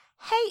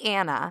Hey,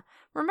 Anna,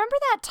 remember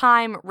that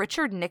time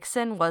Richard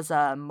Nixon was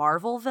a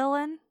Marvel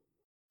villain?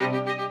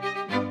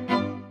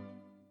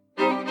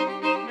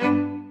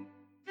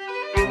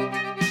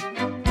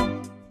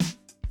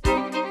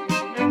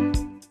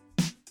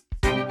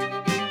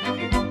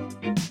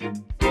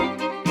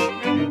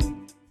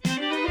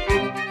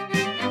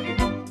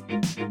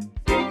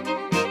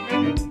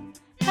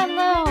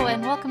 Hello,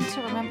 and welcome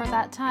to Remember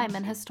That Time,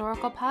 an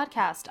historical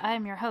podcast. I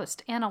am your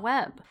host, Anna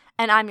Webb.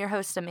 And I'm your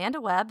host, Amanda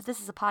Webb.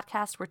 This is a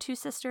podcast where two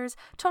sisters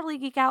totally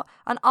geek out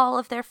on all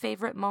of their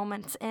favorite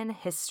moments in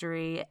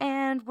history.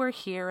 And we're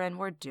here and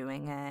we're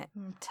doing it.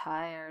 I'm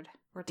tired.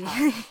 We're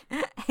tired.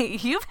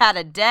 You've had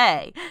a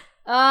day.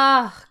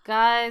 Ugh,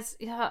 guys.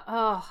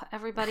 Yeah,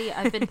 everybody.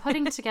 I've been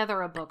putting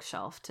together a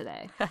bookshelf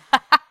today.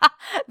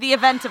 The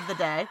event of the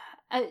day.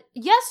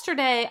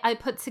 Yesterday, I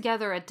put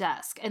together a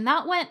desk, and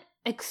that went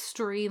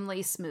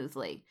extremely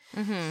smoothly.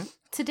 Mm-hmm.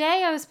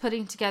 Today, I was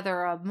putting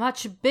together a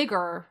much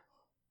bigger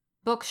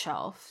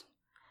bookshelf,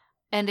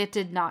 and it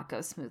did not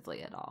go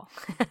smoothly at all.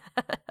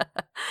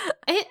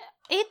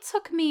 It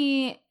took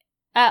me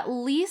at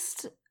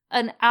least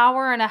an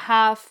hour and a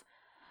half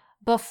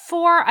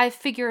before I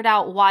figured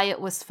out why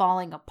it was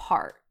falling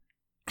apart.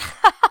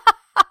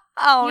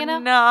 Oh, You know?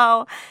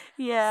 no.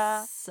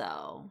 Yeah.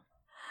 So,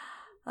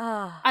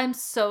 Uh I'm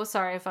so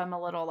sorry if I'm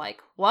a little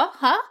like, what?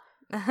 Huh?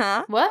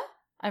 huh. What?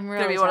 I'm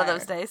really Gonna be one of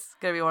those tired. days.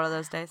 Gonna be one of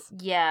those days.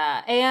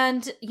 Yeah,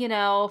 and,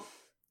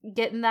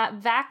 getting that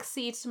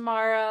vaccine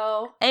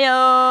tomorrow.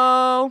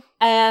 Ayo.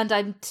 And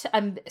I'm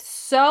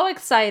so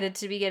excited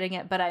to be getting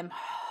it, but I'm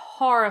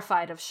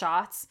horrified of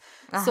shots.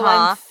 So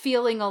I'm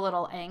feeling a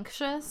little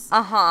anxious.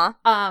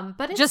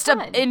 But it's Just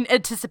fun. in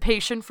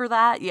anticipation for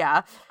that,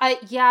 yeah. I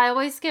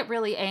always get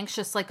really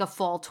anxious like a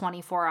full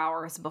 24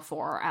 hours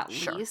before at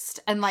Sure. least.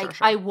 And like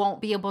Sure. I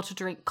won't be able to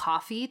drink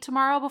coffee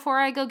tomorrow before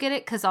I go get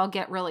it cuz I'll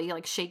get really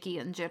like shaky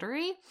and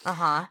jittery.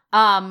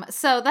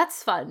 So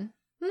that's fun.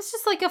 It's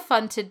just like a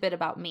fun tidbit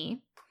about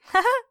me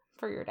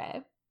for your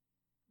day.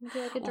 Would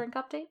you like a drink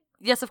update?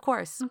 Yes, of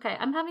course. Okay,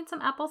 I'm having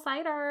some apple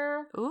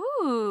cider.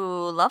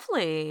 Ooh,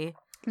 lovely.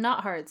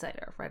 Not hard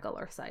cider,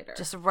 regular cider.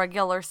 Just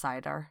regular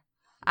cider.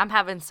 I'm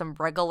having some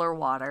regular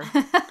water.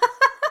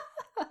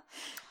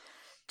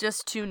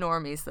 Just two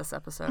normies this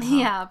episode. Huh?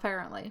 Yeah,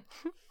 apparently.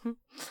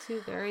 Two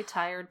very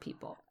tired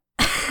people.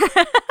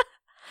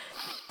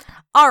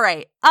 All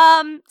right.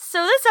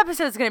 So this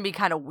episode is going to be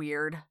kind of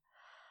weird.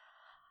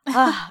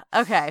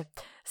 Okay.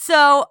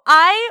 So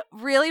I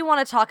really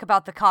want to talk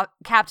about the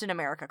Captain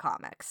America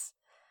comics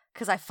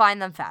because I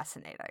find them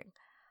fascinating.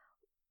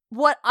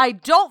 What I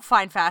don't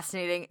find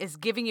fascinating is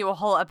giving you a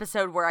whole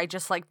episode where I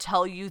just like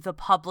tell you the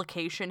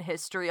publication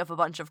history of a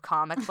bunch of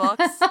comic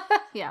books.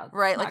 Yeah.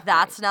 Right? Like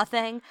that's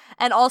nothing.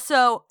 And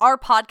also our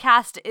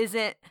podcast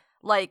isn't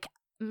like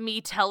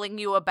me telling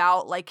you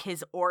about like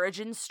his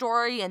origin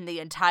story and the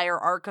entire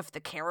arc of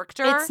the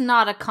character. It's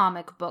not a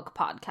comic book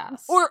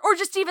podcast. Or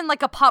just even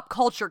like a pop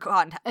culture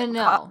content.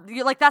 No.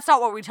 Like that's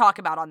not what we talk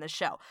about on this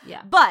show.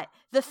 Yeah. But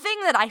the thing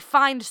that I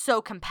find so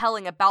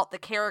compelling about the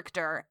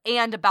character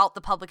and about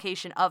the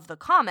publication of the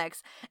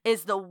comics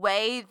is the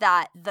way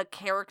that the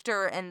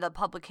character and the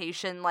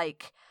publication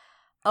like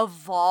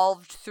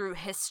evolved through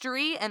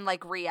history and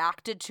like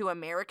reacted to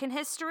American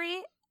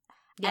history.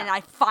 Yeah. And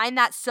I find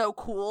that so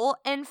cool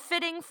and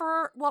fitting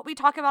for what we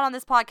talk about on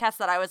this podcast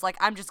that I was like,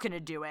 I'm just going to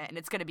do it. And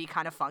it's going to be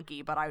kind of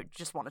funky, but I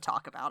just want to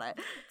talk about it.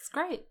 It's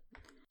great.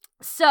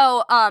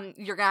 So,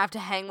 you're going to have to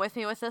hang with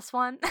me with this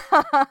one.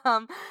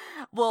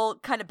 We'll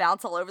kind of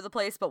bounce all over the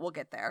place, but we'll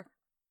get there.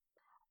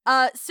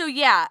 So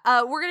yeah,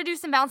 we're going to do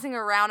some bouncing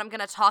around. I'm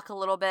going to talk a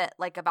little bit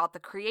like about the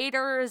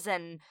creators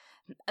and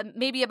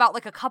maybe about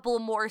like a couple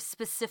more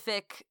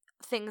specific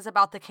things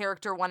about the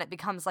character when it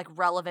becomes like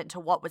relevant to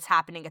what was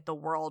happening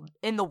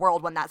in the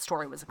world when that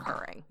story was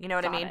occurring. You know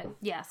what I mean? Got it.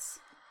 Yes.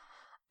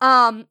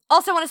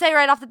 Also want to say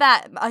right off the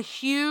bat, a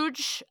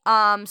huge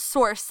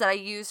source that I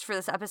used for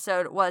this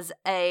episode was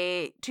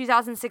a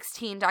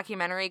 2016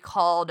 documentary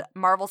called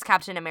Marvel's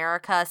Captain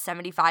America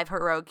 75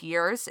 Heroic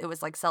Years. It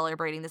was like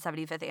celebrating the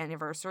 75th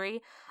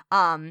anniversary.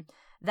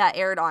 That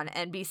aired on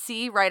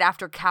NBC right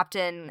after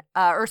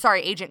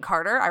Agent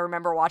Carter. I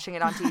remember watching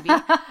it on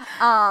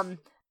TV.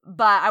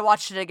 But I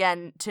watched it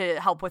again to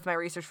help with my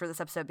research for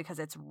this episode because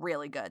it's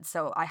really good.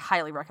 So I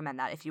highly recommend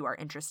that if you are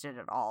interested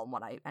at all in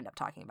what I end up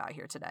talking about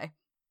here today.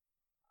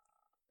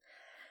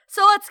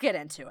 So let's get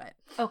into it.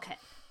 Okay.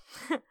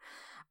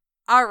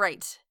 All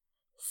right.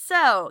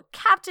 So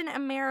Captain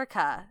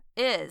America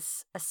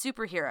is a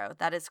superhero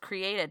that is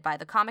created by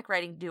the comic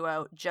writing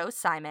duo Joe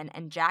Simon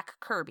and Jack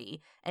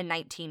Kirby in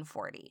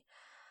 1940.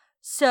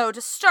 So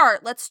to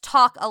start, let's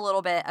talk a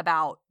little bit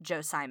about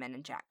Joe Simon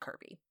and Jack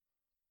Kirby.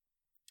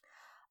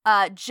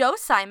 Joe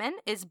Simon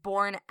is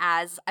born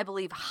as, I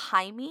believe,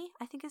 Jaime,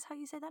 I think is how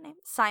you say that name,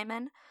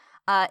 Simon,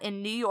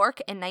 in New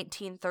York in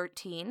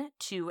 1913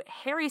 to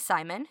Harry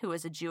Simon, who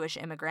is a Jewish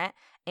immigrant,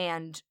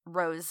 and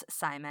Rose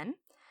Simon.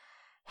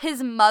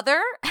 His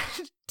mother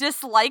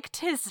disliked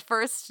his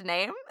first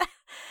name,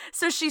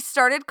 so she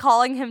started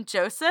calling him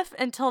Joseph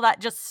until that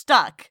just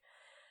stuck.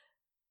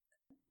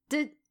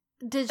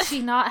 Did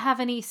she not have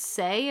any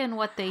say in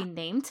what they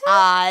named him?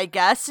 I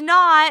guess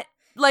not.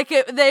 Like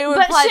they were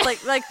implied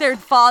like their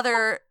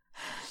father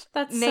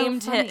That's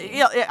named so him.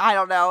 funny. I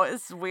don't know.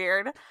 It's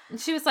weird.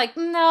 She was like,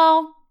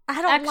 no.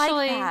 I don't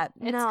like that.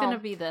 It's gonna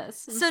be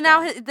this. So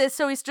now,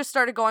 so he's just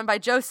started going by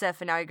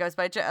Joseph, and now he goes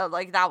by Joe.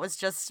 Like that was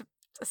just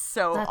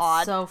so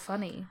odd. So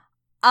funny.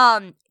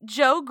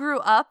 Joe grew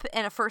up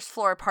in a first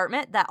floor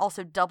apartment that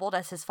also doubled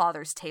as his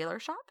father's tailor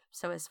shop.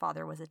 So his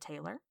father was a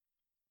tailor.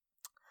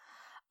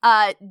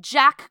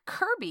 Jack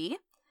Kirby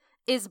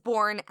is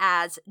born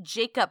as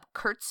Jacob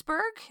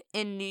Kurtzberg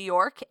in New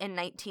York in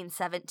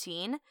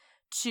 1917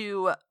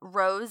 to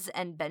Rose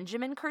and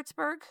Benjamin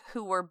Kurtzberg,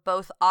 who were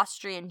both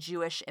Austrian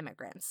Jewish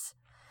immigrants.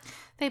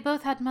 They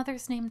both had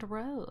mothers named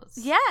Rose.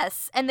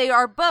 Yes, and they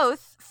are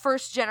both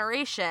first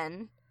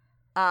generation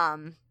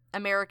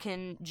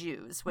American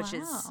Jews, which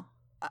is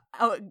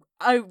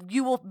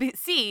you will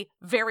see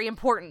very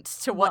important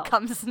to what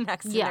comes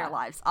next in their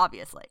lives,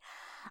 obviously.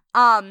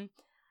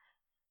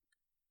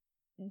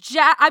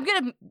 Jack, I'm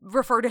going to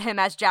refer to him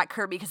as Jack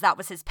Kirby because that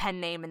was his pen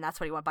name and that's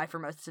what he went by for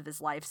most of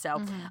his life.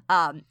 So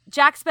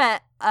Jack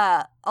spent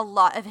a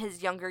lot of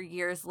his younger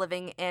years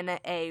living in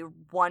a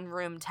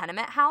one-room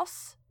tenement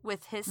house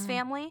with his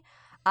family.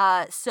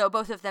 So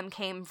both of them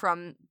came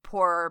from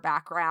poorer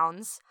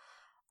backgrounds.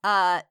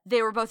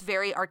 They were both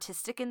very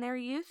artistic in their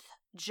youth.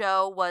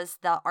 Joe was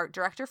the art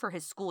director for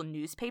his school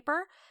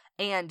newspaper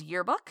and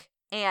yearbook,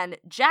 and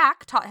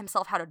Jack taught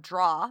himself how to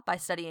draw by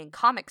studying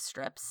comic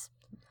strips.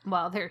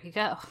 Well, there you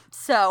go.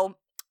 So,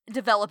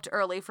 developed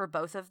early for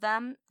both of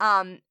them.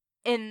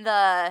 In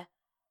the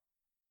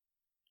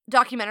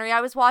documentary I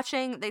was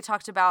watching, they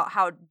talked about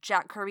how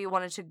Jack Kirby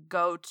wanted to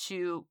go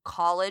to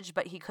college,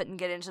 but he couldn't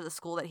get into the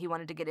school that he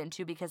wanted to get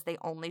into because they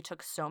only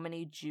took so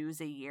many Jews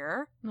a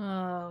year.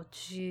 Oh,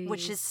 jeez.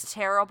 Which is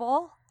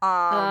terrible.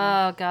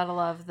 Gotta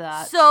love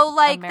that. So,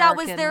 like, American that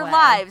was their way.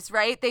 lives,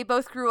 right? They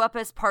both grew up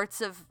as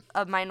parts of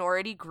a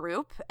minority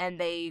group,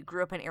 and they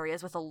grew up in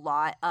areas with a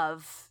lot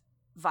of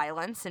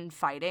violence and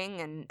fighting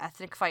and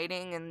ethnic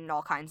fighting and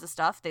all kinds of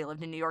stuff. They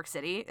lived in New York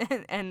City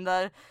in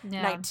the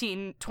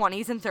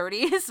 1920s and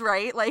 30s,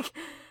 right? Like,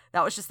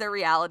 that was just their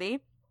reality.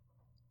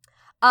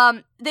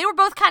 They were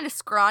both kind of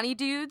scrawny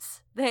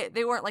dudes.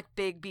 They weren't like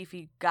big,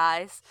 beefy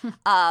guys.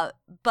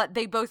 But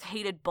they both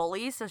hated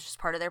bullies, so it's just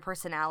part of their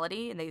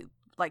personality, and they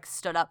like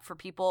stood up for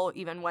people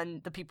even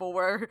when the people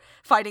were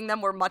fighting them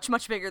were much,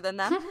 much bigger than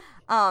them.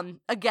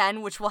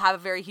 Again, which will have a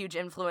very huge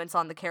influence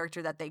on the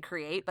character that they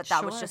create, but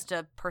that was just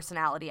a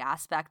personality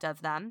aspect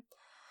of them.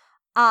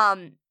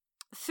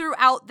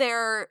 Throughout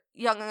their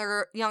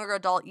younger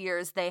adult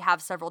years, they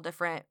have several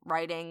different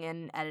writing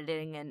and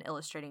editing and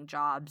illustrating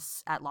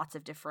jobs at lots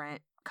of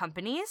different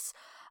companies.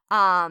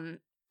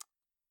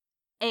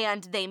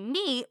 And they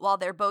meet while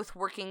they're both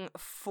working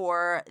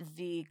for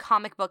the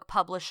comic book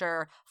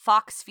publisher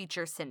Fox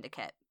Feature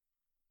Syndicate.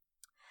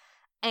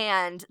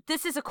 And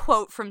this is a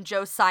quote from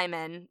Joe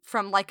Simon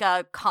from like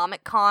a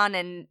Comic-Con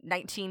in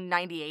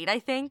 1998, I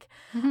think.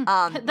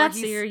 That's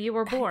the year you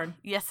were born.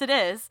 Yes, it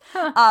is.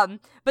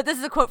 But this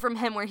is a quote from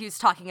him where he was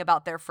talking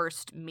about their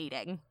first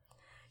meeting.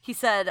 He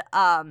said,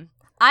 I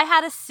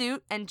had a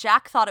suit and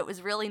Jack thought it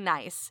was really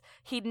nice.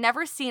 He'd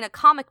never seen a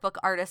comic book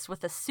artist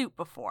with a suit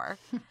before.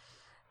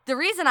 The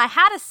reason I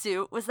had a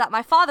suit was that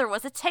my father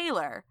was a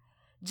tailor.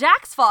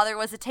 Jack's father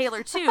was a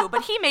tailor too,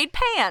 but he made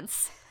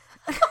pants.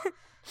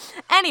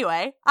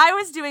 Anyway, I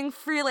was doing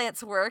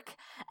freelance work,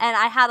 and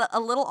I had a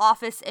little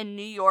office in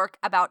New York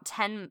about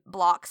 10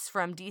 blocks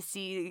from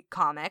DC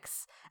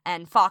Comics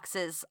and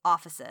Fox's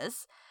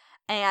offices,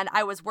 and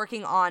I was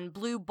working on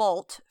Blue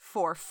Bolt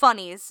for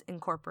Funnies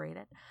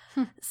Incorporated.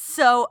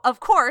 So, of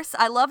course,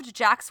 I loved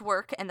Jack's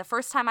work, and the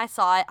first time I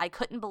saw it, I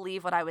couldn't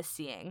believe what I was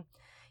seeing.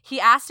 He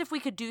asked if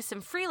we could do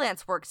some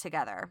freelance work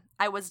together.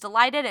 I was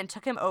delighted and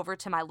took him over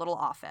to my little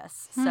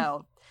office.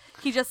 So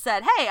he just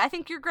said, hey, I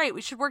think you're great. We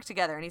should work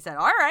together. And he said,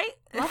 all right.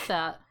 Love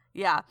that.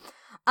 Yeah.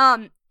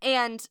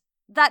 And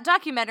that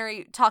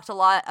documentary talked a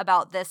lot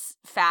about this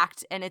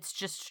fact, and it's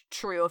just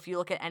true if you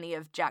look at any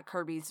of Jack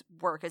Kirby's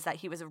work, is that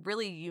he was a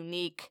really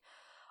unique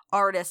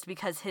artist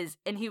because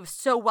he was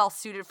so well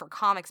suited for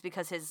comics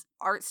because his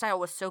art style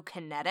was so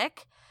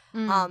kinetic.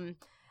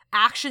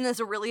 Action is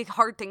a really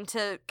hard thing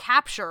to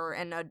capture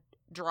in a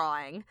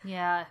drawing.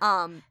 Yeah.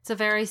 It's a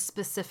very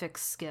specific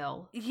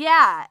skill.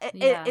 Yeah.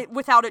 It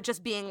without it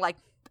just being like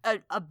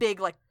a big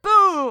like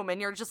boom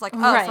and you're just like,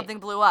 oh, something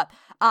blew up.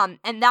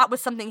 And that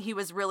was something he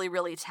was really,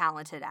 really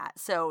talented at.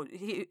 So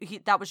he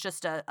that was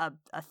just a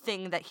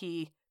thing that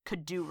he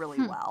could do really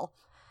well.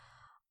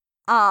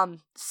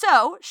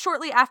 So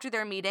shortly after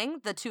their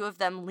meeting, the two of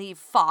them leave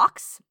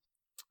Fox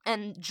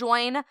and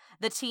join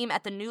the team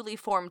at the newly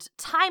formed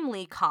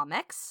Timely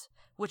Comics,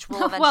 which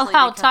will eventually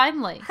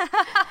timely.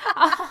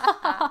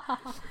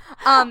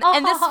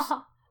 And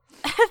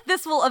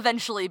this will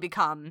eventually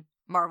become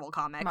Marvel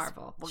Comics.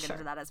 Marvel. We'll get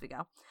into that as we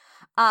go.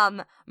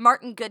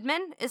 Martin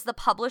Goodman is the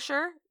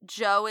publisher,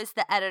 Joe is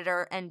the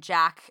editor, and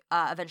Jack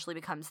eventually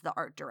becomes the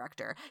art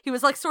director. He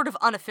was like sort of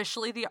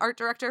unofficially the art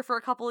director for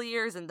a couple of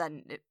years, and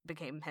then it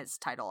became his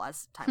title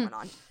as time went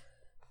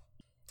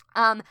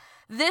on.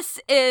 This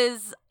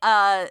is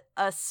a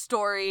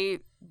story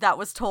that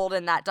was told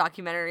in that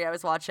documentary I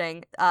was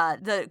watching.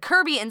 The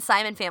Kirby and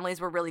Simon families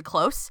were really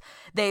close.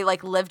 They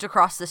like lived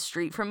across the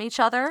street from each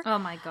other. Oh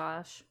my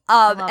gosh.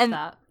 I love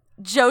that.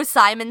 Joe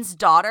Simon's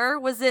daughter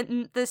was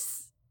in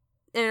this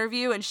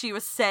interview, and she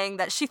was saying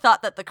that she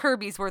thought that the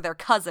Kirbys were their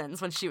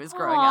cousins when she was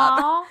growing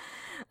up.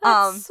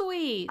 That's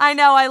sweet. I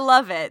know, I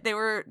love it. They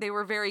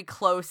were very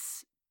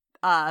close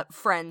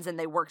friends, and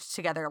they worked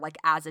together like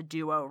as a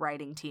duo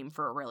writing team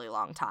for a really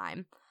long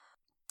time.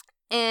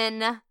 In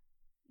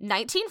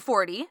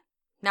 1940,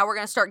 now we're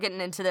going to start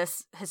getting into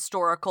this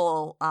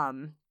historical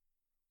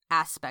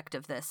aspect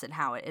of this and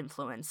how it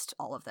influenced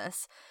all of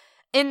this.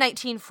 In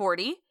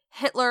 1940,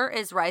 Hitler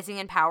is rising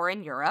in power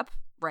in Europe,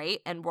 right?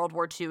 And World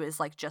War II is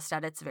like just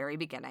at its very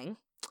beginning.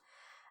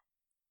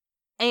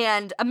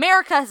 And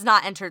America has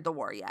not entered the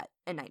war yet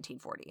in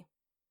 1940,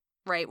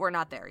 right? We're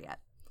not there yet.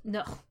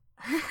 No.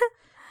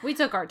 We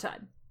took our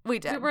time. We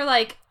did. We were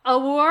like, a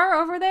war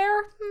over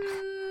there?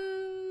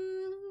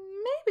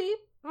 Maybe.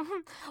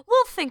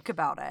 We'll think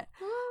about it.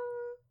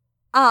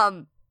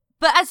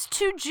 But as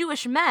two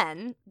Jewish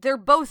men, they're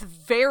both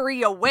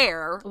very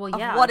aware of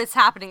what is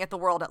happening at the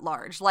world at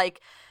large.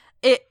 Like,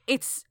 it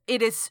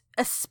is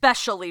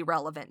especially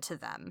relevant to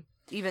them,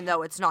 even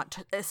though it's not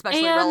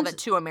especially relevant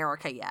to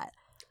America yet.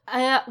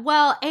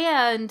 Well,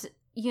 and,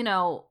 you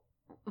know,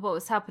 what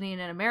was happening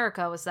in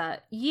America was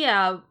that,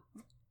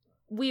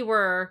 we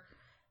were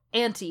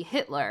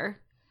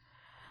anti-Hitler,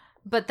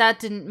 but that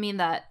didn't mean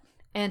that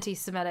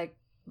anti-Semitic,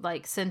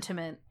 like,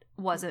 sentiment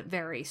wasn't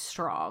very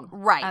strong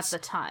at the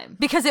time.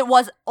 Because it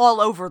was all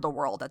over the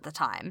world at the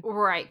time.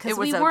 Right, because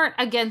we weren't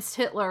against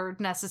Hitler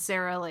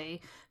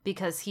necessarily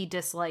because he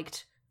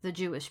disliked the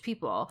Jewish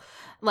people.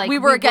 Like we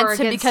were against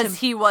him because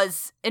he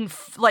was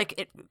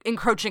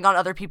encroaching on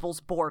other people's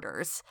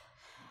borders.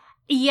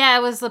 Yeah,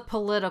 it was a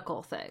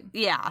political thing.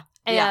 Yeah.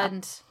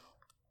 And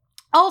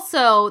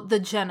also the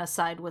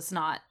genocide was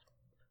not,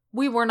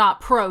 we were not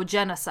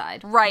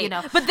pro-genocide. Right. You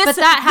know? But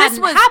that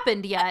hadn't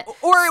happened yet.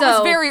 Or it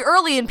was very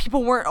early and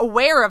people weren't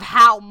aware of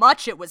how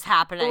much it was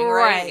happening.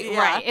 Right.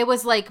 Right. It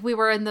was like we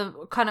were in the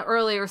kind of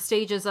earlier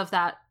stages of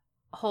that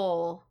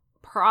whole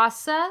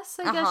process,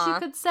 I guess you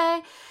could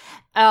say.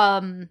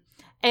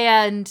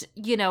 And,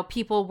 you know,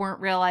 people weren't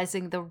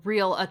realizing the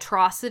real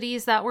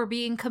atrocities that were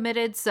being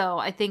committed. So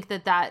I think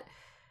that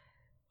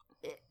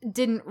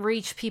didn't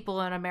reach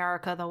people in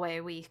America the way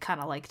we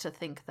kind of like to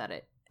think that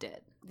it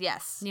did.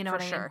 Yes, you know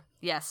what I mean?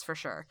 Yes, for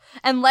sure.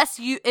 Unless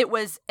it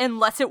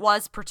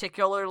was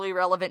particularly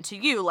relevant to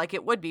you, like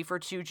it would be for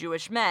two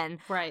Jewish men.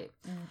 Right.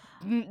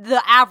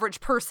 The average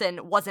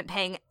person wasn't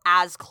paying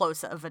as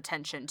close of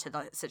attention to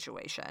the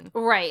situation.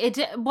 Right.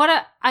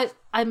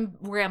 I'm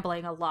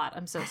rambling a lot.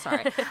 I'm so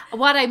sorry.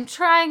 What I'm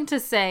trying to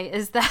say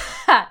is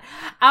that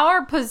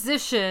our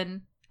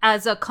position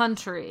as a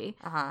country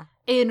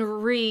in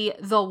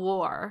the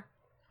war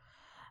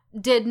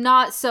did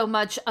not so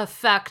much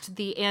affect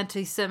the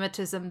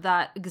anti-Semitism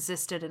that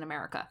existed in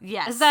America.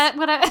 Yes. Is that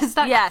what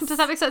yes. Does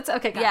that make sense?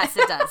 Okay, yes,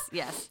 it does.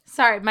 Yes.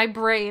 Sorry, my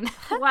brain.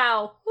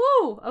 Wow.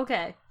 Woo.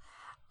 Okay.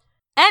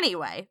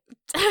 Anyway,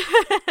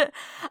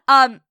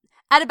 at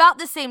about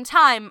the same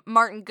time,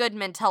 Martin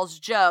Goodman tells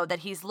Joe that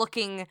he's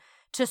looking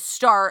to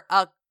start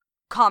a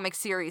comic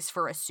series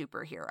for a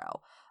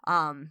superhero.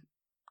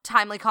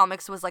 Timely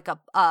Comics was like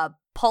a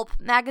pulp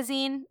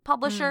magazine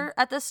publisher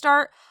at the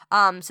start,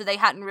 so they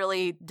hadn't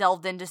really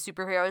delved into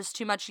superheroes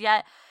too much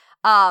yet.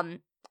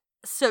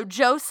 So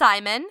Joe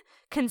Simon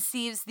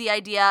conceives the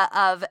idea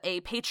of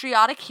a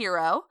patriotic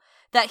hero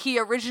that he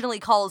originally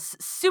calls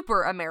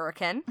Super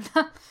American,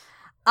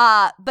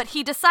 but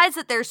he decides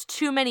that there's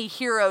too many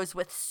heroes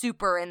with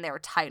super in their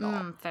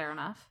title. Fair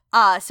enough.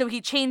 So he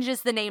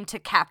changes the name to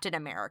Captain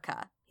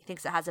America. He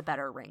thinks it has a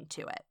better ring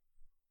to it.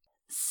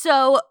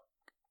 So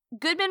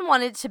Goodman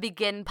wanted to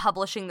begin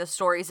publishing the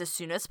stories as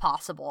soon as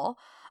possible,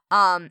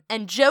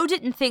 and Joe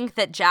didn't think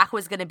that Jack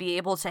was going to be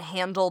able to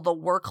handle the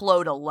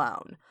workload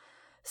alone.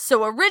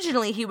 So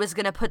originally he was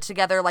going to put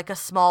together like a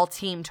small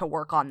team to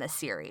work on this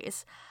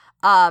series.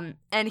 And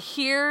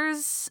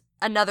here's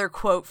another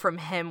quote from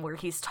him where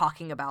he's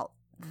talking about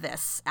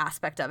this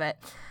aspect of it.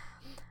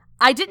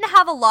 I didn't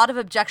have a lot of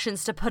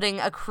objections to putting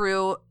a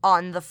crew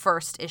on the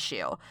first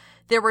issue.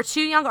 There were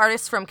two young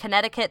artists from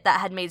Connecticut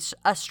that had made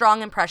a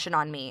strong impression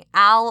on me.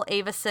 Al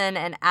Avison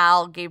and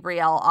Al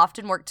Gabriel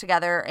often worked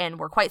together and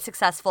were quite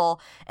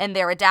successful in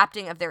their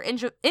adapting of their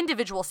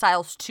individual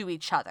styles to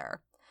each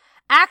other.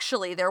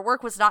 Actually, their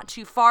work was not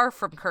too far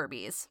from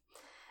Kirby's.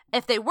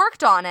 If they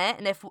worked on it,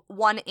 and if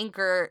one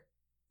inker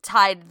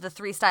tied the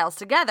three styles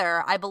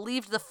together, I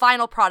believed the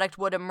final product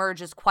would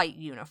emerge as quite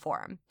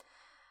uniform.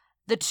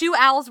 The two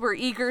Owls were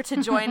eager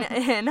to join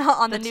in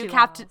on the new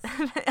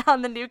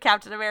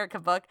Captain America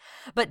book,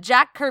 but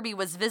Jack Kirby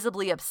was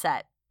visibly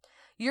upset.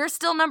 "You're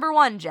still number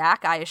one,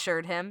 Jack," I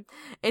assured him.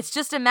 "It's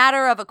just a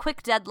matter of a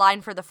quick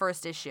deadline for the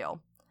first issue."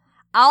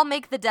 "I'll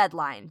make the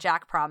deadline,"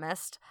 Jack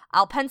promised.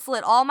 "I'll pencil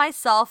it all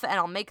myself and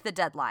I'll make the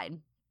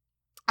deadline."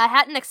 I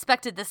hadn't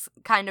expected this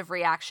kind of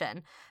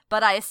reaction,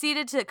 but I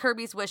acceded to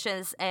Kirby's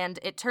wishes, and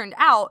it turned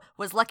out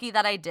was lucky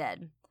that I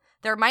did.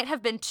 There might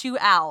have been 2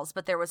 Als,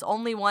 but there was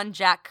only one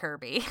Jack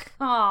Kirby.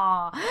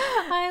 Aw,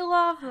 I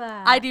love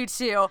that. I do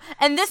too.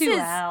 And this 2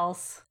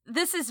 Als.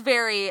 This is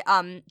very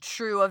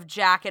true of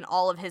Jack and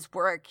all of his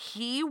work.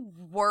 He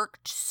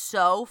worked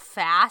so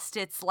fast,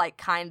 it's like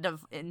kind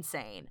of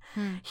insane.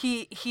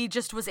 He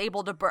just was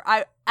able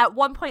to at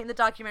one point in the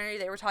documentary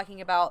they were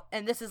talking about,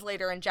 and this is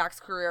later in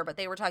Jack's career, but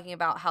they were talking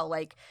about how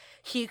like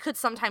he could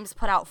sometimes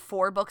put out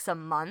 4 books a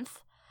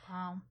month.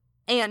 Wow.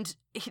 And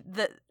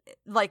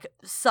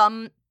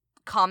some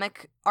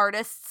comic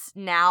artists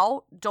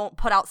now don't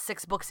put out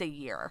 6 books a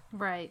year.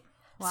 Right.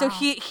 Wow. So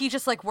he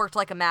just like worked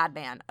like a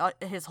madman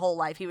his whole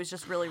life. He was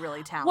just really,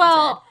 really talented.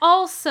 Well,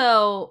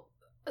 also,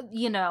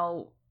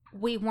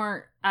 we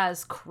weren't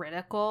as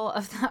critical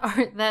of the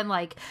art then.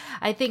 Like,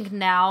 I think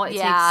now it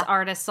takes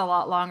artists a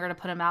lot longer to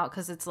put them out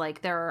because it's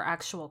like there are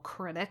actual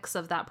critics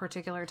of that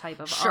particular type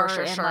of art.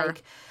 Sure.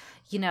 Like,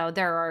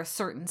 there are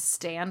certain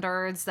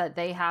standards that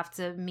they have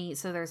to meet.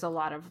 So there's a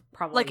lot of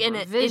probably like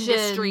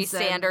industry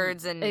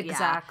standards and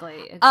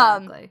exactly.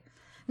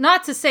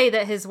 Not to say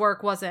that his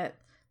work wasn't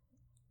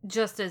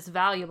just as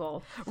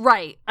valuable.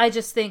 Right. I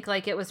just think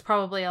like it was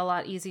probably a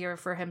lot easier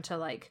for him to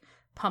like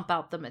pump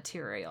out the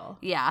material.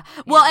 Yeah.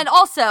 Well, and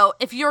also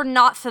if you're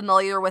not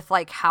familiar with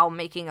like how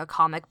making a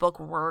comic book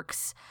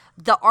works,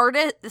 the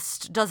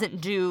artist doesn't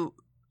do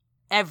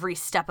every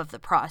step of the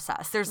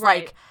process. There's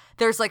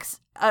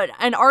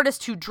an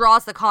artist who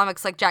draws the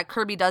comics like Jack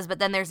Kirby does, but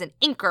then there's an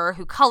inker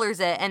who colors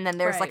it, and then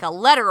there's like a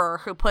letterer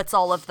who puts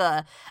all of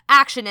the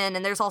action in,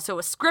 and there's also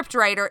a script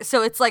writer.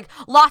 So it's like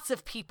lots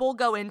of people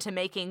go into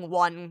making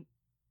one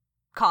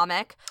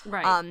comic.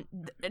 Right.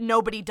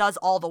 Nobody does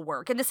all the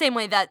work in the same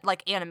way that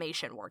like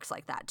animation works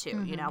like that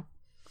too,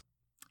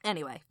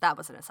 Anyway, that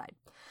was an aside.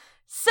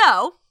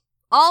 So,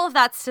 all of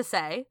that's to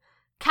say,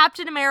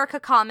 Captain America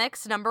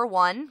Comics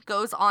 #1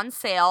 goes on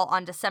sale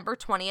on December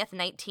 20th,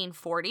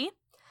 1940.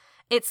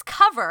 Its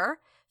cover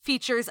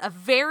features a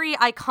very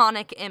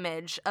iconic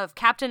image of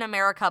Captain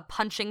America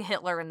punching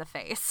Hitler in the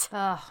face.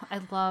 Oh,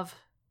 I love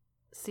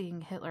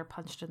seeing Hitler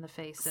punched in the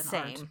face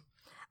in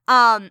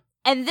art.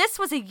 And this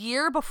was a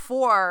year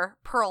before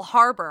Pearl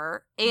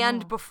Harbor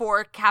and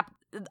before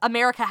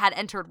America had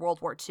entered World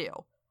War II.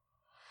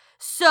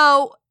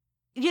 So,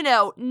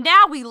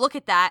 now we look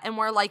at that and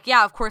we're like,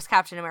 yeah, of course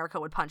Captain America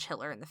would punch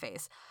Hitler in the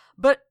face.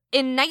 But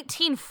in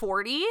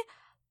 1940,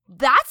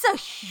 that's a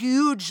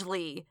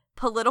hugely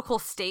political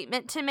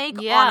statement to make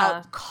on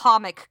a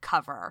comic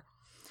cover.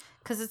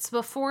 Because it's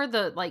before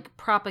the, like,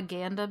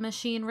 propaganda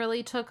machine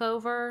really took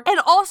over. And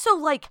also,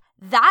 like,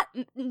 that,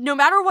 no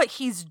matter what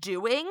he's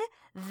doing,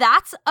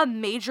 that's a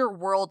major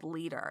world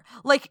leader.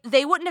 Like,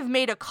 they wouldn't have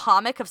made a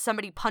comic of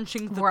somebody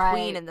punching the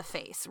queen in the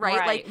face,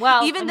 right? Like,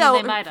 well, though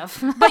they might have.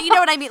 But you know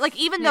what I mean? Like,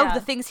 even though the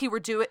things he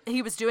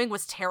was doing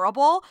was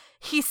terrible,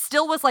 he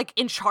still was, like,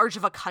 in charge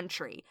of a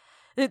country.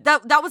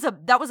 That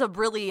was a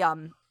really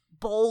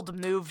bold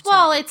move to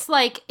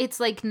make. it's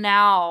like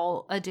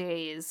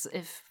nowadays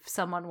if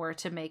someone were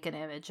to make an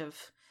image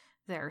of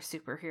their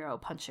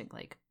superhero punching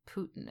like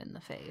Putin in the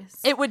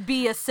face, it would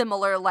be a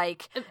similar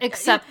like,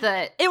 except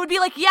that it would be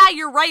like, yeah,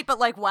 you're right, but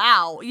like,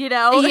 wow,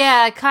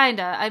 yeah,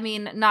 kind of. I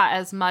mean, not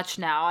as much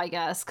now, I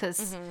guess,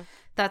 because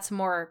that's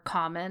more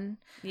common,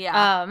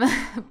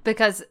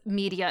 because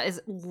media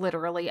is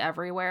literally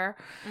everywhere.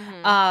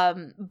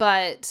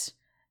 But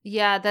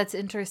yeah, that's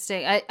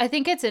interesting. I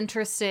think it's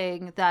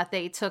interesting that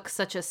they took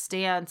such a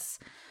stance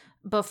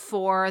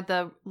before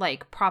the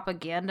like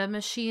propaganda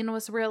machine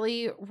was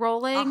really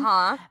rolling,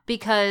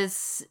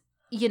 because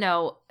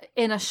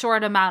in a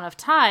short amount of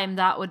time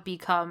that would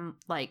become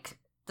like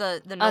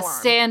the norm. A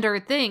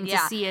standard thing to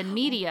see in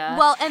media.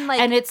 Well,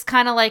 and it's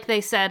kind of like they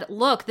said,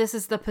 look, this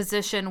is the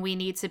position we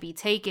need to be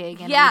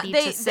taking, and we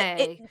need to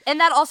say. And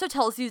that also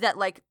tells you that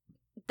like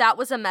that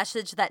was a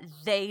message that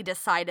they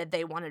decided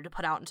they wanted to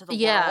put out into the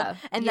world,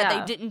 and that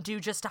they didn't do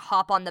just to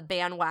hop on the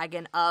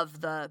bandwagon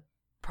of the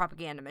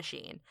propaganda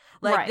machine.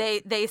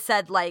 Like they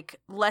said, like,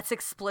 let's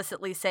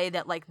explicitly say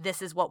that like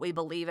this is what we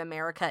believe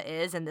America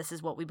is, and this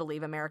is what we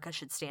believe America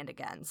should stand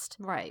against.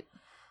 Right.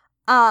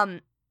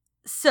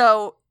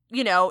 So,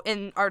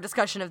 in our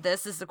discussion of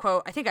this is the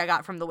quote I think I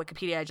got from the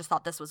Wikipedia. I just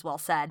thought this was well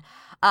said.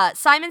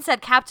 Simon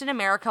said Captain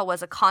America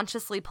was a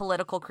consciously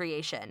political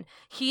creation.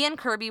 He and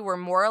Kirby were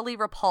morally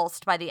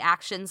repulsed by the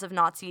actions of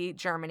Nazi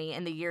Germany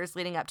in the years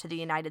leading up to the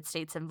United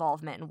States'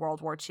 involvement in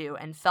World War II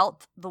and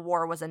felt the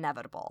war was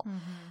inevitable.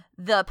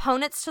 The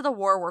opponents to the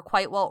war were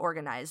quite well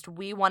organized.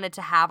 We wanted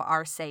to have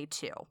our say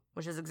too,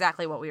 which is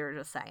exactly what we were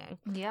just saying.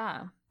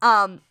 Yeah.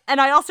 And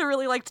I also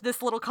really liked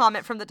this little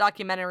comment from the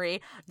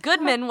documentary.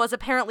 Goodman was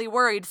apparently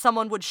worried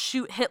someone would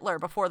shoot Hitler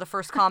before the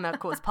first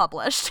comic was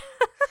published.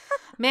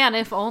 Man,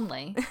 if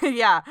only.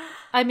 Yeah.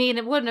 I mean,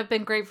 it wouldn't have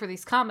been great for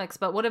these comics,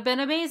 but would have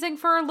been amazing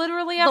for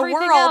literally everything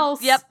the world.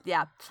 Else. Yep,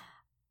 yeah.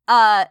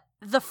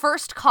 The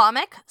first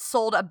comic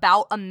sold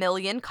about 1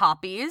 million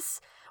copies,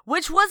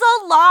 which was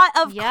a lot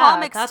of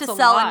comics to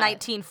sell in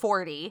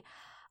 1940.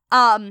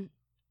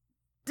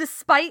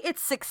 Despite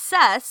its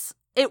success,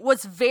 it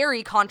was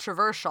very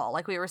controversial,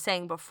 like we were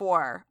saying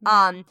before.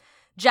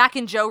 Jack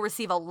and Joe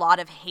receive a lot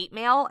of hate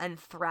mail and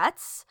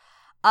threats.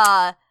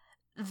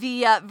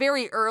 The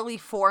very early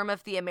form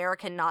of the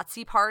American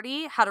Nazi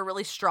Party had a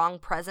really strong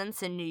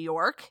presence in New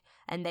York,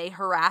 and they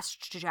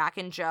harassed Jack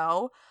and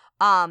Joe.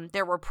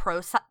 There were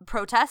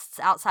protests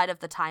outside of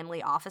the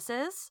Timely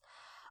offices.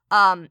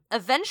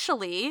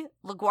 Eventually,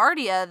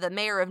 LaGuardia, the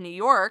mayor of New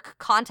York,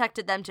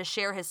 contacted them to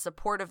share his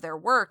support of their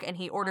work, and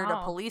he ordered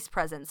a police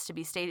presence to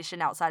be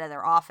stationed outside of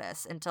their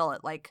office until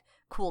it, like,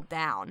 cooled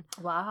down.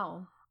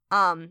 Wow.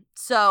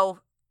 So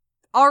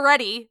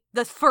already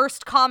the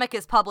first comic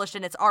is published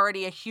and it's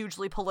already a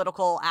hugely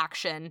political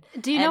action.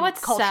 Do you know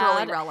what's culturally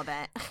sad?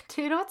 Relevant?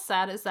 Do you know what's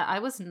sad is that I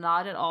was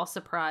not at all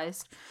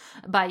surprised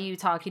by you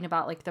talking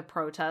about like the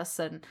protests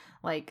and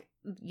like,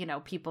 you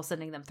know, people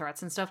sending them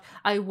threats and stuff.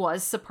 I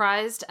was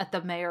surprised at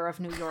the mayor of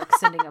New York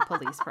sending a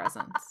police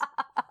presence.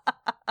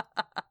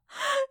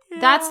 Yeah.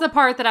 That's the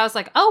part that I was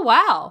like, oh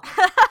wow.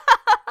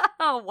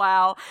 Oh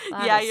wow.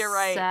 That you're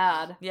right.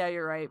 Sad. Yeah,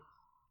 you're right.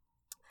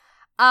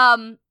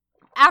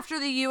 After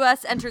the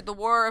U.S. entered the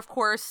war, of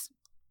course,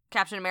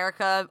 Captain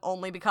America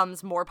only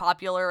becomes more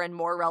popular and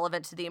more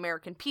relevant to the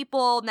American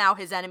people. Now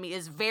his enemy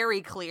is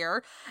very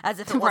clear, as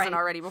if it wasn't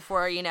already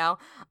before, you know.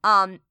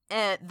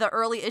 The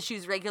early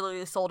issues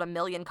regularly sold 1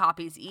 million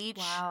copies each.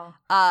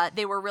 Wow.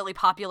 They were really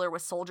popular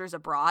with soldiers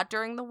abroad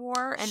during the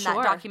war. In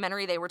that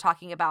documentary, they were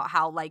talking about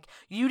how, like,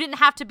 you didn't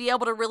have to be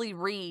able to really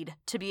read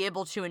to be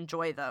able to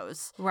enjoy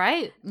those.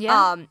 Right,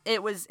 yeah.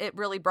 It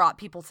really brought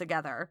people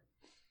together.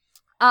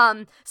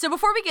 So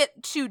before we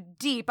get too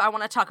deep, I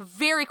want to talk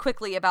very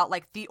quickly about,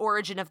 like, the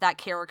origin of that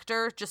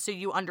character, just so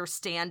you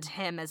understand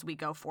him as we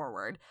go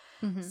forward.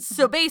 Mm-hmm.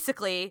 So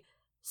basically,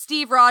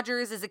 Steve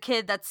Rogers is a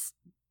kid that's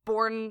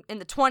born in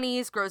the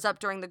 1920s, grows up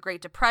during the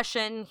Great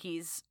Depression.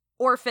 He's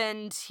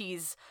orphaned.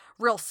 He's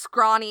real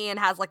scrawny and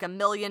has like 1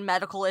 million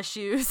medical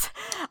issues.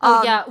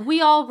 Yeah,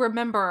 we all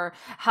remember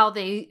how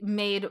they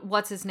made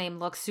what's his name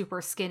look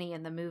super skinny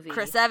in the movie.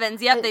 Chris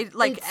Evans. Yep,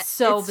 it's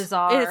so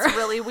bizarre. It's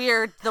really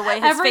weird the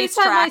way his Every face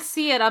time tracks. I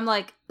see it, I'm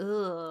like,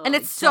 ugh. And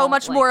it's so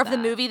much more of the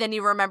movie than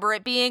you remember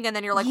it being, and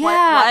then you're like, what?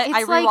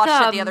 I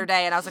rewatched it the other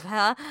day, and I was like,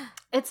 huh?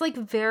 It's like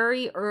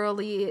very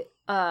early,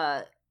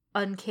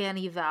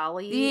 Uncanny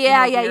Valley.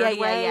 Yeah,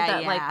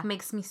 that like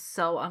makes me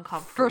so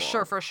uncomfortable.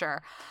 For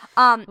sure.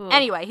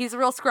 Anyway, he's a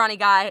real scrawny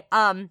guy.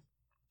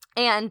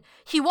 And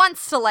he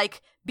wants to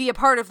like be a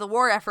part of the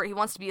war effort. He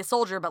wants to be a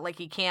soldier, but like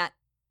he can't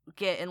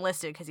get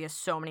enlisted because he has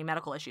so many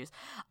medical issues.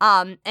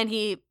 And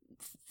he,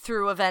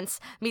 through events,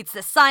 meets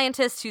this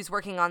scientist who's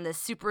working on this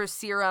super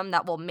serum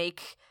that will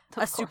make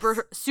a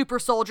super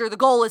soldier. The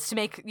goal is to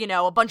make, you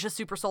know, a bunch of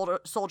super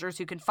soldiers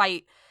who can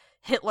fight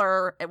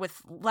Hitler with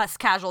less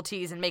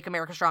casualties and make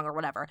America strong or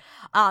whatever.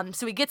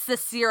 So he gets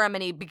this serum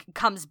and he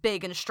becomes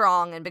big and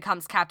strong and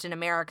becomes Captain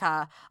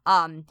America.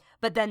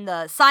 But then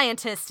the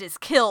scientist is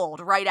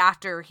killed right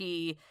after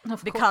he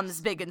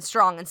becomes big and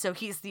strong. And so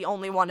he's the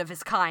only one of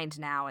his kind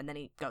now. And then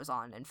he goes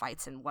on and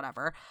fights and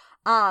whatever.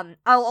 I'll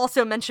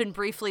also mention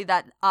briefly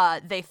that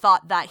they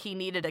thought that he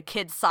needed a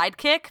kid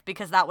sidekick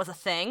because that was a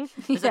thing.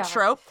 It was a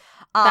trope.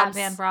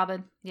 Batman,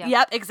 Robin. Yeah.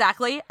 Yep,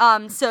 exactly.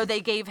 So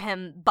they gave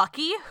him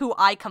Bucky, who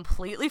I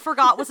completely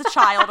forgot was a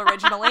child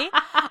originally,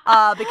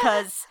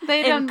 because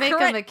they don't make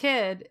him a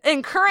kid.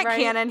 In current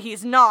canon,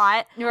 he's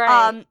not.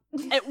 Right.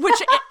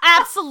 Which it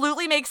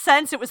absolutely makes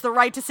sense. It was the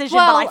right decision,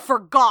 but I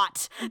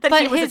forgot that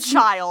he was a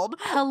child.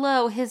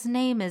 Hello, his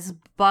name is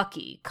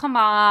Bucky. Come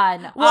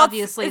on. Well,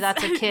 obviously,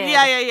 that's a kid.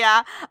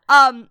 Yeah.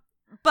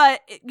 But,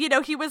 you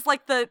know, he was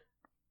like the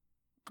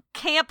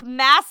camp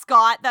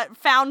mascot that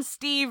found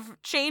Steve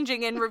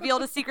changing and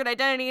revealed his secret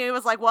identity, and he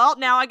was like, well,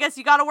 now I guess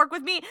you gotta work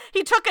with me.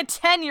 He took a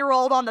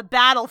 10-year-old on the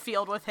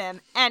battlefield with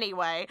him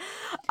anyway.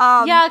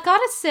 Yeah, I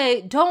gotta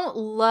say, don't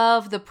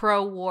love the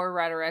pro-war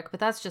rhetoric, but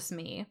that's just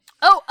me.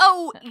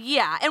 Oh,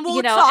 yeah, and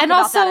we'll talk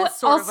about that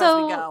as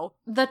we go.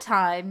 The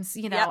times,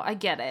 you know, I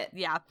get it.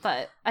 Yeah.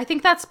 But I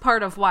think that's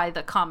part of why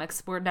the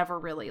comics were never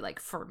really, like,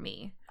 for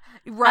me.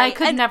 Right. I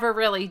could never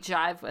really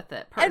jive with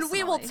it, personally. And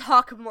we will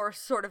talk more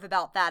sort of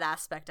about that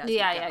aspect as we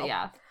go.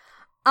 Yeah.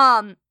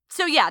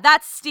 So yeah,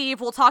 that's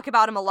Steve. We'll talk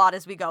about him a lot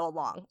as we go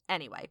along.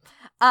 Anyway.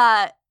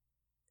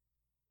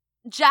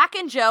 Jack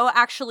and Joe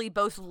actually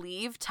both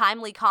leave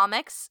Timely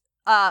Comics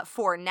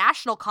for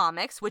National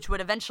Comics, which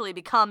would eventually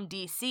become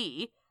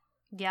DC.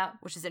 Yeah.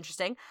 Which is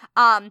interesting.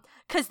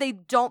 Because they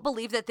don't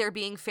believe that they're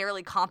being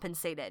fairly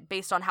compensated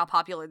based on how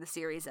popular the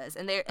series is.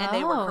 And they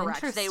were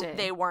correct.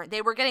 They weren't.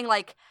 They were getting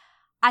like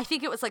I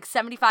think it was like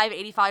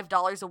 $75,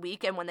 $85 a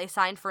week, and when they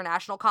signed for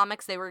National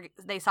Comics,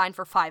 they signed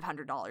for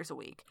 $500 a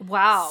week.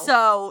 Wow.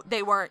 So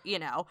they weren't,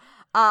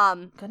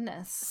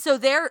 goodness. So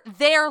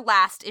their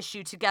last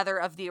issue together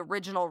of the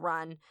original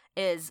run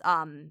is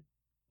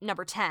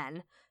number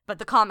 10, but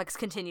the comics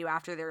continue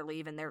after their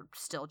leave, and they're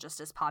still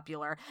just as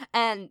popular.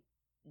 And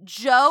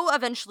Joe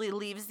eventually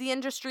leaves the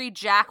industry.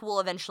 Jack will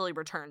eventually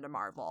return to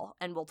Marvel,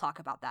 and we'll talk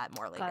about that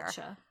more later.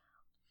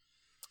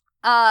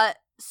 Gotcha.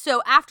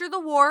 So after the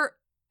war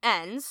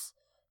ends,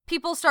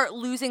 people start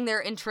losing their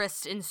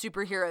interest in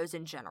superheroes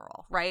in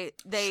general, right?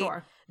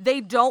 They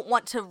don't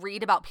want to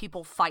read about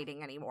people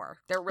fighting anymore.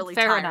 They're really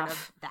tired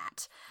of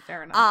that.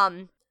 Fair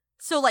enough.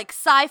 So like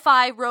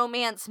sci-fi,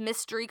 romance,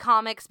 mystery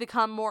comics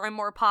become more and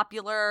more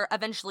popular.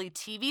 Eventually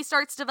TV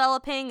starts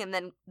developing, and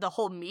then the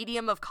whole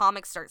medium of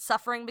comics starts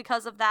suffering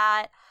because of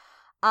that.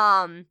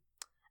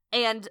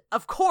 And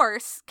of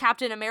course,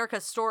 Captain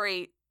America's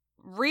story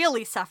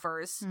really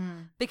suffers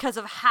because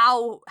of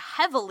how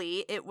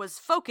heavily it was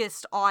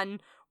focused on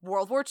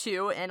World War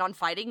II and on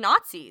fighting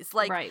Nazis.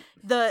 Like, right.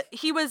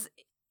 He was,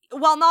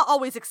 while not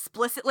always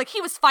explicit, like,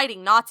 he was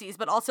fighting Nazis,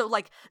 but also,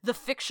 like, the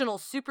fictional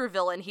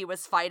supervillain he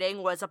was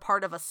fighting was a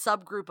part of a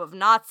subgroup of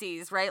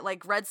Nazis, right?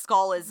 Like, Red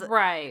Skull is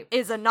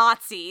a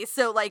Nazi,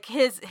 so, like,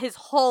 his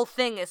whole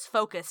thing is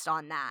focused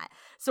on that.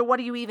 So what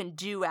do you even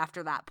do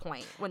after that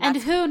point? And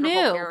who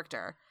knew?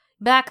 Character?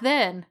 Back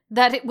then,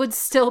 that it would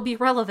still be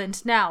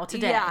relevant now,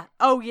 today. Yeah.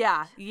 Oh,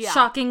 yeah. Yeah.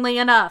 Shockingly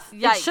enough.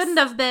 Yikes. It shouldn't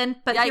have been,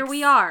 but Yikes. here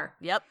we are.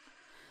 Yep.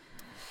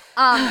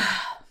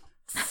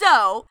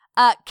 So,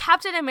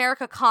 Captain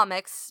America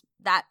Comics,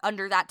 that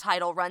under that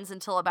title, runs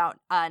until about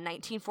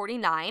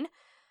 1949.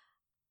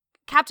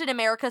 Captain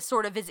America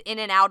sort of is in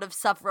and out of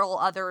several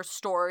other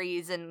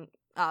stories and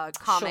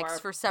comics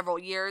for several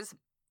years.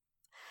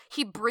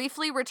 He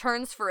briefly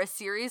returns for a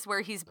series where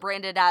he's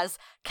branded as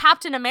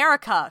Captain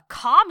America,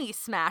 Commie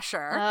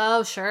Smasher.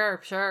 Oh, sure,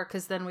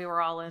 because then we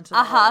were all into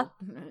the whole,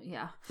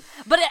 yeah.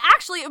 But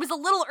it was a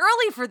little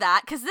early for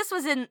that, because this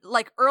was in,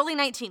 like, early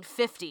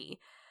 1950.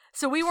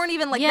 So we weren't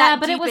even, like,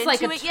 that deep into it yet. Yeah, but it was,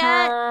 like, a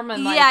term,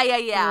 and, like...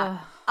 Yeah.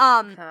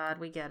 God,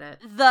 we get it.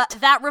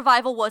 That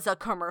revival was a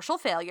commercial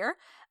failure,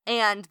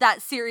 and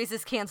that series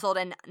is canceled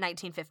in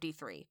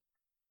 1953.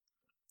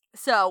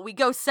 So we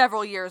go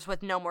several years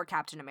with no more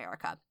Captain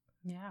America.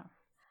 Yeah.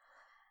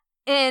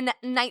 In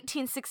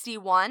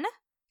 1961,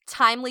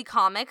 Timely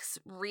Comics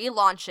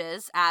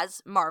relaunches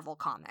as Marvel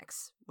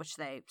Comics, which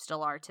they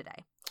still are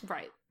today.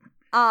 Right.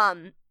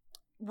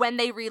 When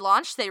they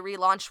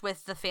relaunch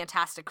with the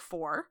Fantastic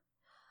Four,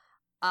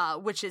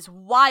 which is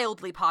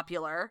wildly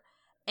popular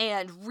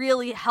and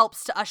really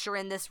helps to usher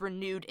in this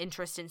renewed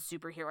interest in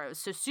superheroes.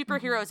 So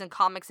superheroes and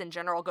comics in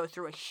general go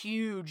through a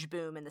huge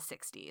boom in the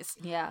 60s.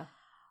 Yeah.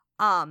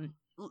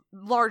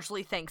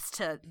 Largely thanks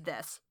to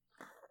this.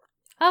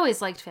 I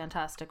always liked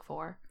Fantastic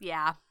Four.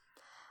 Yeah.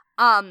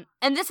 And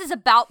this is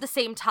about the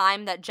same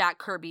time that Jack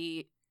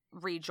Kirby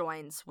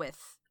rejoins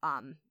with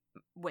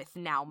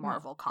now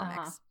Marvel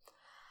Comics.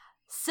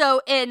 So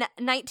in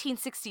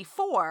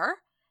 1964,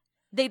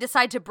 they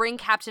decide to bring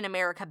Captain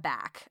America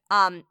back.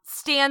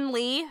 Stan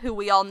Lee, who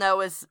we all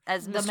know as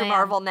Mr.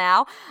 Marvel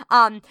now,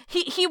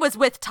 he was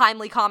with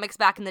Timely Comics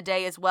back in the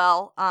day as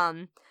well.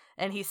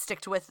 And he's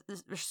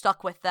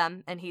stuck with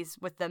them, and he's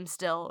with them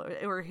still,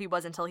 or he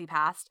was until he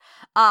passed.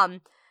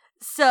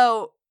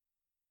 So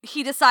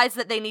he decides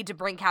that they need to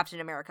bring Captain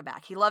America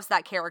back. He loves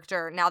that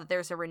character. Now that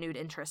there's a renewed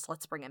interest,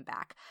 let's bring him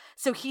back.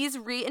 So he's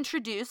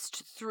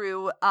reintroduced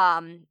through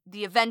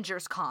the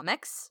Avengers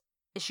comics,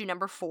 issue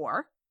number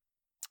 4.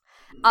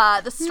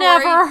 The story...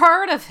 Never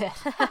heard of it.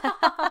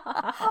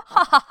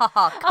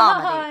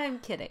 Comedy. I'm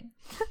kidding.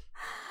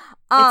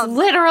 It's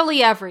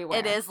literally everywhere.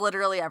 It is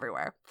literally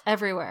everywhere.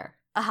 Everywhere.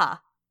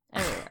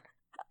 Everywhere.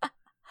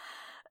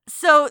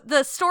 So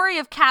the story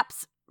of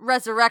Cap's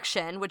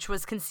resurrection, which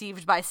was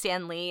conceived by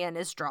Stan Lee and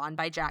is drawn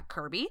by Jack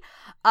Kirby,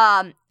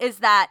 is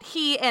that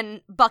he and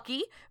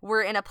Bucky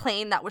were in a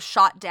plane that was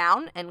shot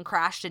down and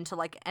crashed into,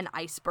 like, an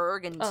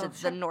iceberg into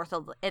the North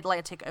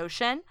Atlantic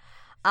Ocean.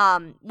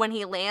 When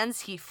he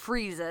lands, he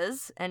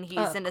freezes, and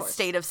he's in a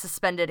state of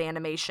suspended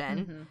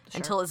animation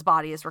until his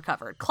body is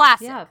recovered.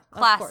 Classic. Yeah,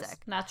 classic. Of course,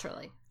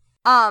 naturally.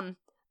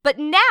 But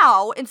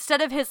now,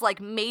 instead of his, like,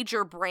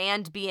 major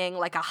brand being,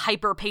 like, a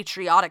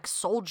hyper-patriotic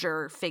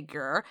soldier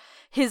figure,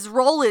 his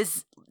role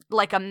is,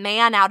 like, a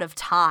man out of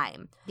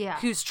time. Yeah.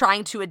 Who's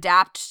trying to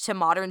adapt to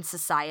modern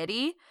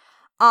society.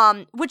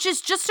 Which is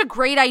just a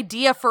great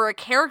idea for a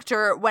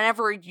character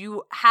whenever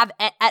you have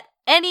at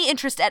any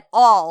interest at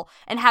all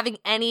in having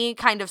any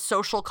kind of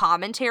social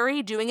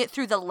commentary. Doing it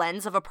through the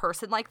lens of a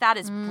person like that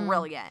is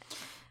brilliant.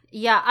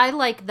 Yeah, I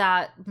like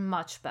that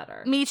much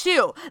better. Me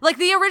too. Like,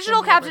 the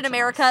original Captain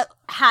America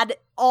had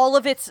all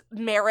of its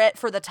merit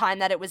for the time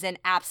that it was in,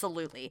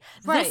 absolutely.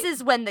 Right. This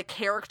is when the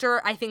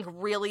character, I think,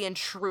 really and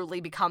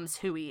truly becomes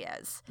who he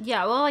is.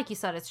 Yeah, well, like you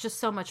said, it's just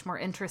so much more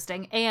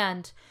interesting,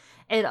 and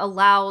it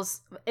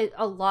allows it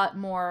a lot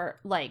more,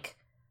 like,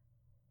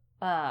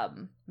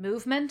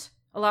 movement,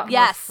 a lot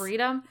more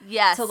freedom.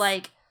 Yes. To,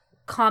 like,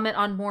 comment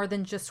on more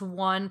than just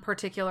one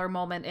particular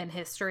moment in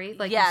history,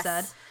 like you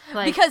said.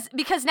 Like,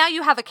 because now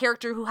you have a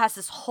character who has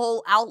this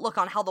whole outlook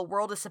on how the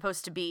world is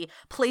supposed to be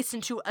placed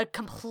into a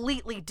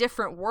completely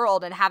different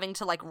world, and having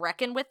to like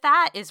reckon with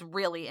that is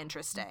really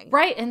interesting.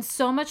 Right, and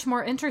so much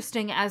more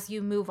interesting as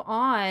you move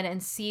on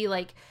and see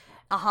like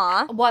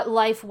what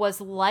life was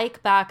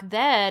like back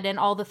then and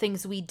all the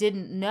things we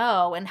didn't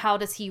know, and how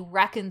does he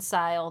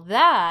reconcile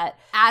that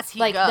as he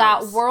like goes.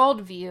 That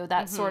worldview,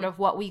 that sort of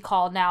what we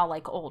call now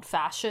like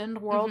old-fashioned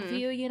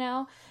worldview, you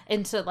know,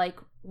 into like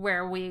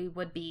where we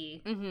would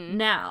be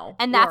now.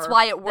 And that's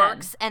why it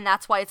works, and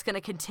that's why it's going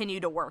to continue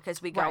to work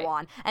as we go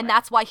on. And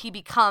that's why he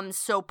becomes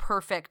so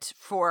perfect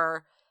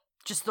for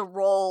just the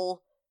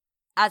role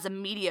as a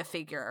media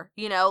figure,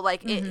 you know,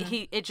 like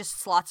it just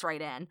slots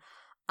right in.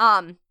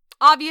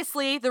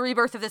 Obviously, the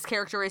rebirth of this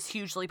character is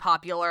hugely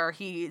popular.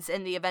 He's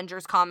in the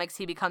Avengers comics.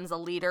 He becomes a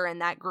leader in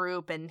that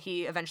group, and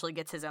he eventually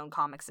gets his own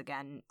comics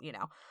again, you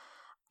know.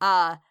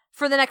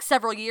 For the next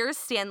several years,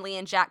 Stan Lee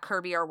and Jack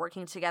Kirby are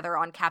working together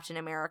on Captain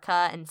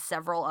America and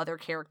several other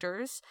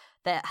characters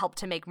that help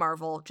to make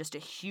Marvel just a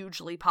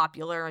hugely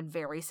popular and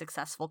very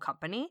successful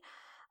company.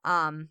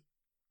 And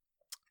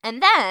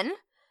then,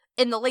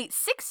 in the late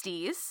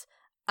 60s,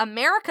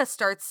 America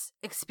starts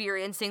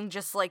experiencing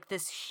just like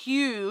this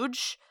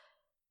huge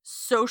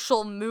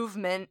social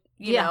movement,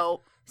 you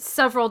know.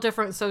 Several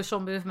different social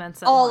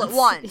movements all at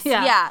once.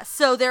 Yeah.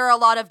 So there are a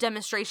lot of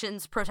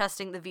demonstrations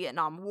protesting the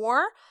Vietnam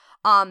War.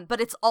 But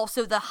it's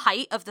also the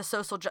height of the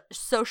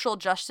social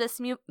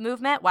justice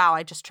movement. Wow,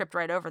 I just tripped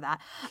right over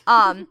that.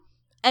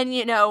 And,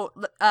 you know,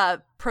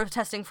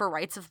 protesting for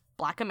rights of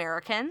Black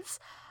Americans.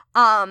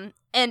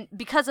 And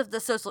because of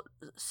the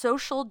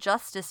social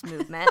justice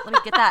movement, let me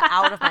get that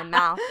out of my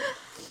mouth,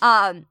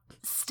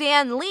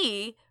 Stan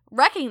Lee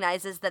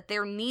recognizes that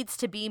there needs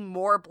to be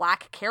more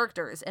Black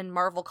characters in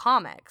Marvel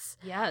Comics.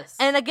 Yes.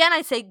 And again,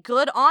 I say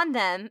good on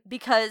them,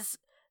 because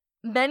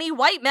many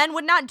white men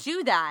would not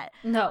do that.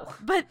 No.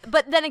 But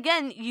then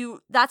again,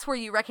 that's where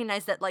you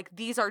recognize that like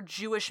these are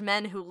Jewish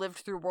men who lived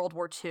through World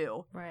War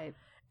II. Right.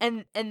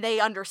 And they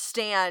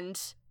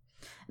understand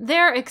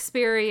their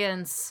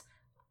experience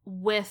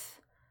with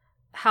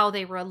how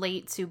they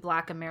relate to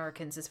Black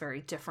Americans is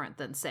very different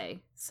than, say,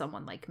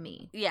 someone like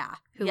me. Yeah.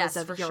 Who is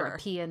of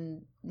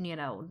European, you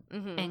know,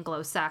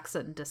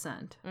 Anglo-Saxon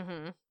descent.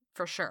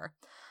 For sure.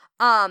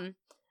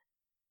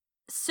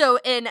 So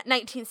in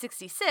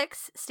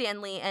 1966,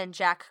 Stan Lee and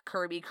Jack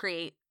Kirby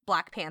create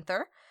Black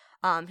Panther,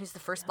 who's the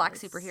first Black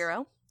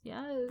superhero.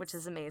 Yes. Which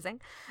is amazing.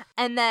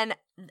 And then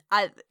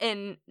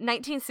in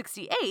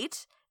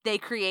 1968, they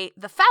create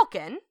the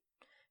Falcon,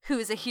 who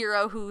is a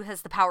hero who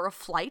has the power of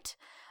flight.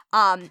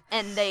 And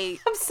they...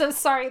 I'm so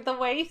sorry, the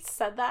way you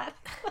said that.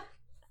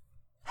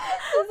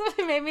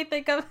 It made me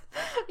think of,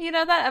 you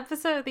know, that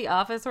episode of The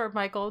Office where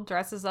Michael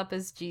dresses up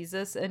as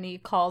Jesus and he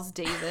calls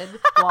David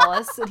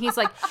Wallace and he's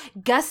like,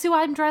 guess who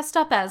I'm dressed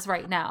up as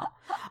right now?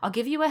 I'll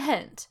give you a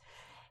hint.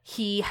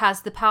 He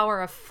has the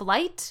power of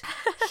flight.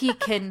 He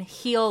can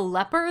heal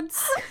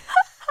leopards.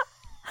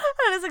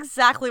 That is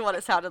exactly what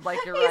it sounded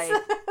like. You're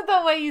right.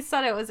 The way you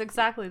said it was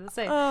exactly the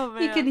same. Oh,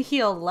 man. He can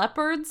heal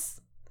leopards.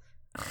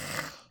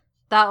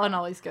 That one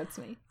always gets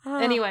me.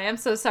 Anyway, I'm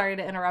so sorry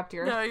to interrupt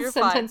your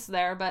sentence fine.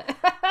 There, but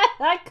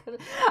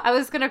I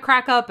was going to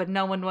crack up and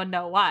no one would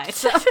know why.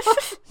 So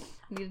I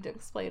needed to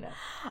explain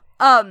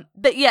it.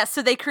 But yeah,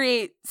 so they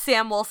create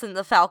Sam Wilson,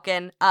 the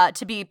Falcon,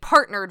 to be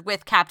partnered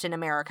with Captain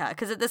America.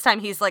 Because at this time,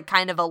 he's like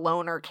kind of a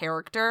loner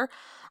character.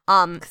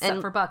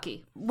 Except for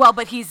Bucky. Well,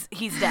 but he's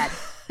dead.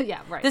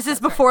 Yeah, right. This is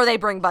before they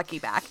bring Bucky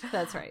back.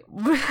 That's right.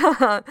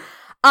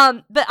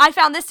 But I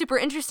found this super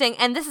interesting,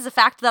 and this is a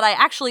fact that I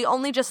actually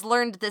only just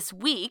learned this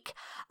week,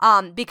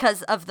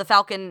 because of the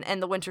Falcon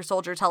and the Winter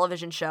Soldier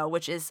television show,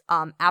 which is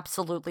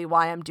absolutely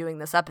why I'm doing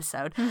this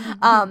episode.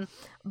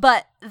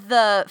 But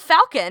the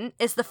Falcon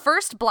is the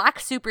first Black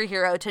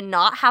superhero to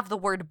not have the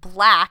word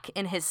Black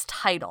in his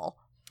title.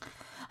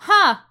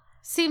 Huh.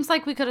 Seems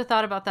like we could have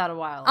thought about that a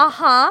while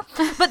ago.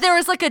 But there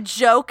was like a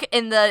joke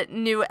in the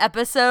new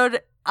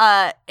episode,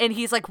 and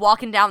he's like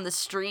walking down the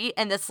street,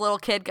 and this little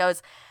kid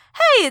goes,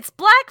 "Hey, it's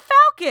Black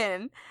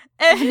Falcon."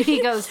 And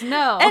he goes,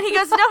 "No." And he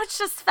goes, "No, it's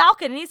just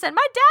Falcon." And he said,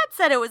 "My dad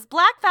said it was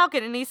Black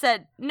Falcon." And he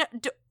said, "No,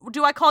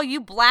 do I call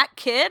you Black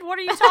Kid? What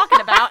are you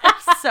talking about?"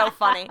 It's so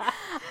funny.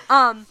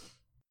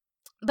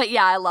 But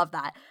yeah, I love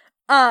that.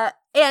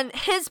 And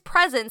his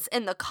presence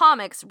in the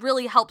comics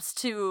really helps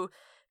to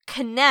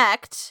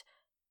connect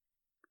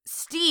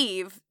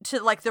Steve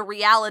to like the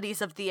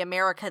realities of the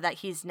America that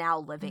he's now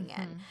living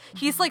in.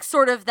 He's like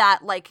sort of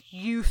that like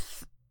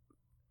youth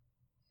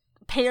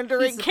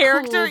pandering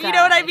character, cool, you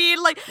know what I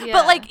mean? Like, yeah.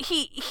 But like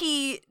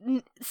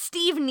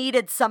Steve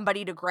needed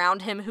somebody to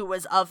ground him who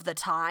was of the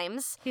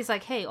times. He's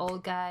like, "Hey,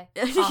 old guy."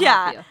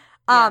 Yeah.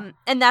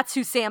 And that's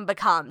who Sam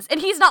becomes. And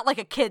he's not like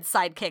a kid's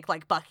sidekick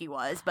like Bucky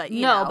was, but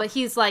you know. But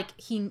he's like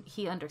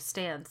he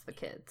understands the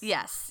kids.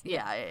 Yes.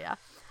 Yeah.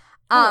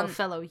 Hello,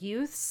 fellow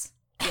youths.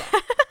 Yeah.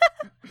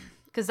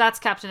 Because that's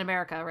Captain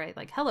America, right?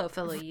 Like, hello,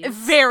 Philly.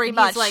 Very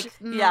much. He's like,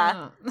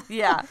 yeah.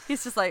 Yeah.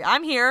 He's just like,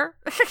 I'm here.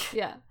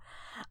 Yeah.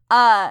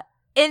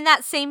 In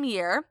that same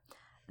year,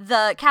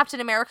 the Captain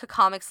America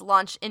comics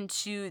launch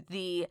into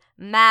the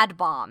Mad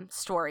Bomb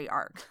story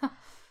arc.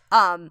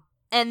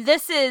 And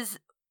this is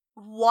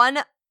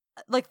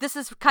this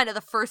is kind of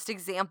the first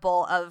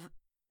example of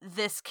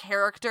this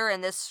character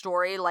and this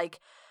story, like,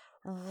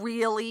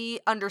 really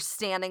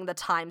understanding the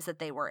times that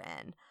they were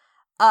in.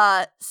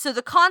 So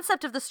the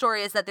concept of the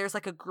story is that there's,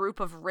 like, a group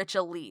of rich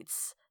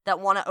elites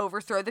that want to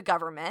overthrow the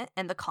government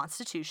and the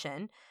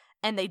Constitution,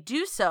 and they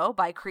do so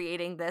by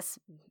creating this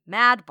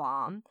mad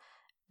bomb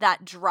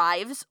that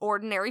drives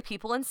ordinary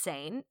people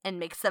insane and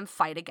makes them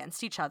fight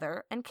against each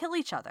other and kill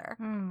each other.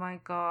 Oh my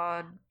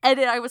god.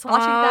 And I was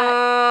watching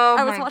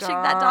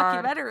that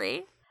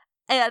documentary,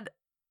 and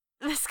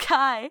this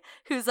guy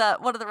who's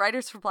one of the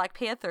writers for Black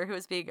Panther who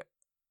was being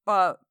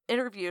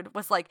interviewed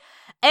was like,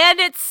 and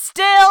it's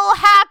still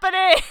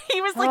happening.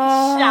 He was like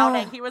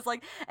shouting. He was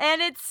like,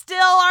 and it's still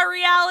our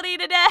reality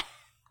today.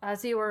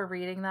 As you were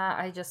reading that,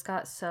 I just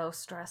got so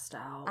stressed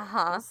out.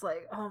 Uh-huh. It's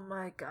like, oh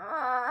my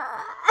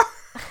god.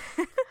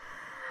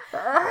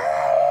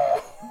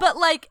 But,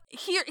 like,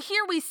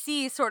 here we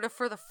see, sort of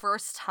for the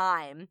first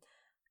time,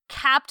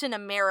 Captain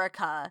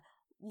America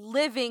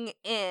living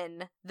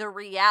in the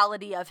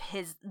reality of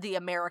the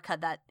America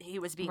that he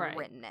was being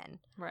written in.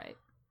 Right.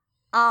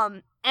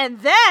 And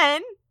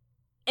then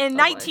in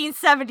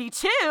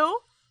 1972,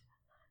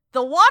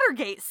 the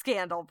Watergate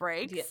scandal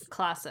breaks. Yeah,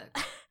 classic.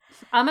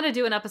 I'm gonna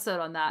do an episode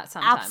on that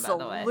sometime.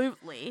 Absolutely. By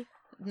the way.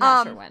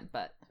 Not sure when,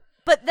 but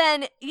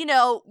then, you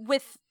know,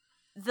 with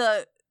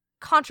the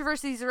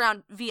controversies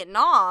around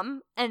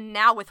Vietnam and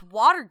now with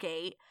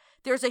Watergate,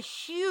 there's a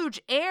huge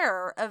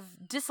air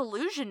of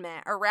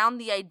disillusionment around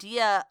the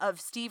idea of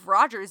Steve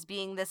Rogers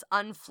being this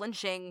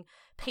unflinching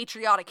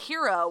patriotic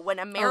hero when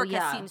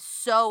America seems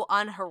so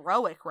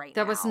unheroic right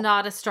now. There was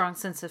not a strong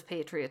sense of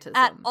patriotism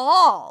at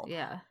all.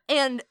 Yeah.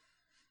 And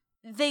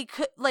they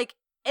could, like,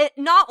 it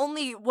not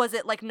only was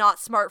it, like, not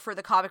smart for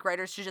the comic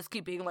writers to just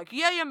keep being like,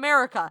 yay,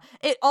 America,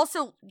 it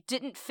also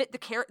didn't fit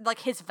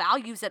his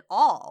values at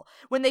all.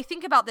 When they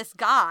think about this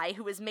guy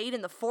who was made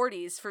in the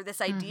 40s for this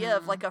idea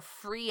of, like, a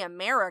free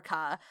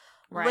America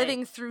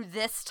living through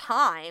this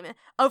time,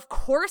 of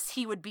course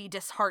he would be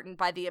disheartened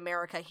by the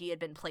America he had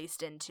been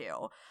placed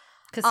into.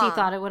 Because he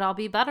thought it would all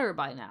be better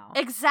by now.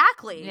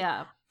 Exactly.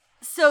 Yeah.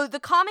 So the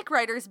comic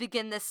writers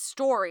begin this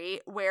story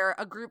where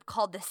a group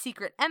called the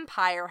Secret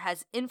Empire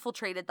has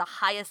infiltrated the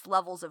highest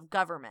levels of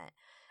government,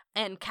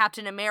 and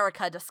Captain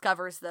America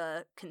discovers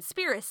the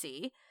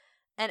conspiracy,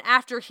 and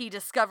after he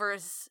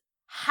discovers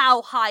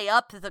how high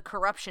up the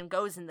corruption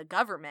goes in the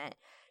government,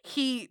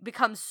 he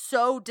becomes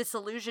so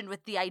disillusioned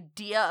with the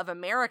idea of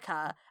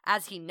America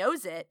as he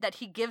knows it that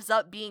he gives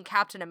up being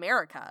Captain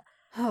America.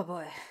 Oh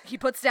boy. He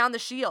puts down the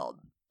shield.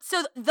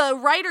 So the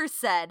writers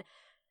said,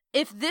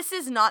 if this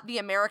is not the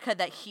America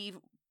that he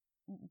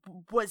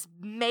was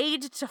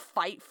made to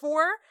fight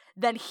for,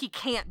 then he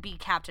can't be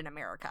Captain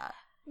America.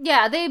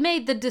 Yeah, they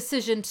made the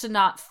decision to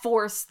not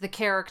force the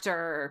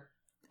character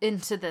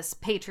into this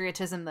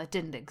patriotism that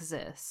didn't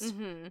exist,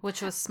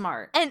 which was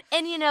smart. And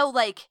you know,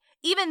 like,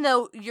 even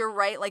though you're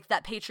right, like,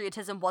 that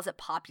patriotism wasn't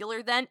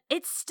popular then,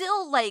 it's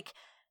still, like,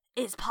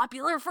 is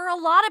popular for a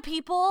lot of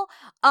people.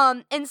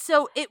 And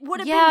so it would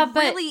have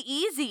been really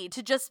easy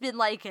to just been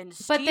like, and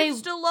Steve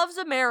still loves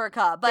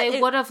America. But they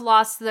would have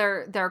lost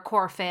their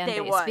core fan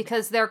base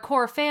because their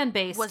core fan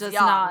base does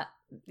not.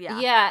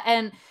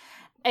 Yeah.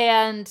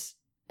 And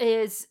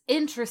is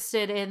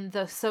interested in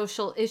the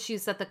social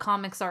issues that the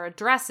comics are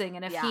addressing.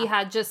 And if he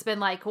had just been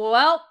like,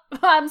 well,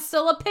 I'm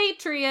still a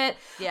patriot,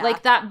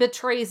 like, that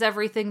betrays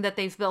everything that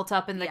they've built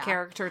up in the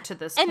character to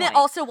this point. And it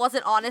also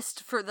wasn't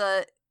honest for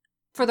the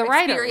experience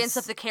writers.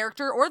 of the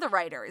character or the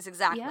writers,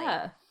 exactly.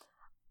 Yeah.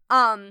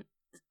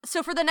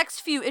 So for the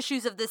next few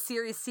issues of this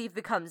series, Steve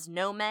becomes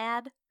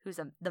Nomad, who's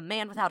the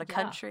man without a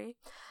country.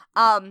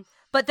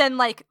 But then,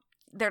 like,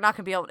 they're not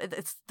going to be able.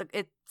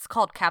 It's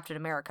called Captain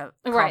America,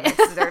 right?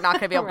 So they're not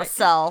going to be able to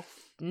sell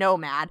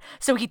Nomad.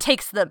 So he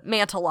takes the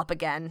mantle up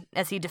again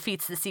as he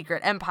defeats the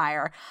Secret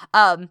Empire.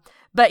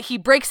 But he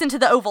breaks into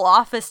the Oval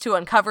Office to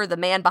uncover the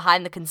man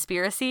behind the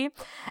conspiracy.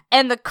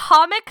 And the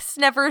comics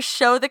never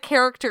show the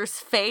character's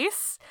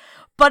face,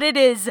 but it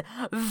is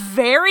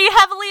very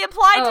heavily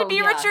implied to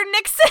be Richard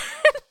Nixon.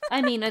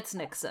 I mean, it's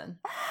Nixon.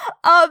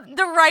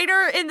 The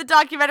writer in the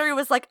documentary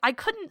was like, I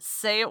couldn't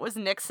say it was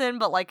Nixon,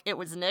 but, like, it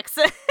was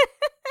Nixon.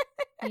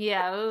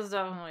 Yeah, it was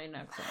definitely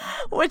Nixon.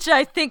 Which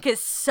I think is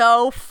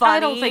so funny. I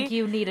don't think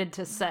you needed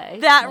to say.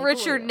 That like,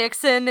 Richard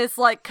Nixon is,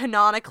 like,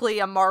 canonically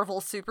a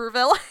Marvel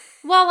supervillain.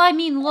 Well, I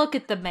mean, look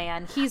at the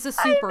man. He's a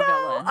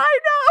supervillain. I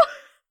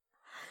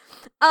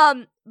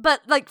know.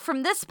 But, like,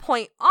 from this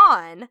point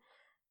on,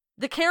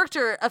 the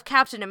character of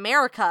Captain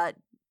America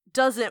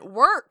doesn't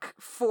work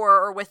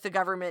for or with the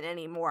government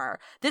anymore.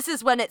 This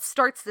is when it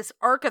starts this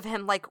arc of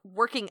him, like,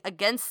 working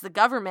against the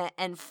government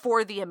and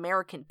for the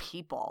American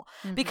people.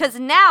 Because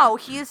now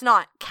he is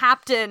not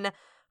Captain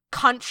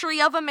country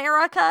of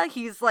America.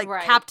 He's like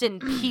Captain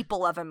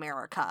People of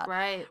America.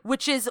 Right.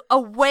 Which is a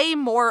way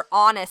more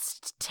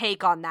honest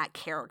take on that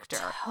character.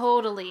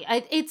 Totally.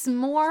 It's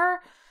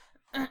more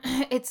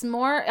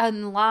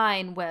in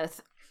line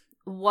with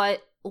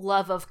what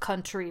love of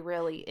country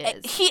really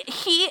is.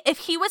 If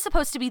he was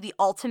supposed to be the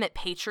ultimate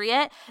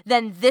patriot,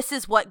 then this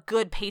is what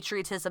good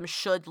patriotism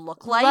should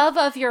look like. Love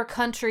of your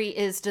country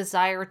is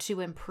desire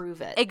to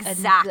improve it.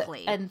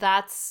 Exactly. And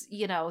that's,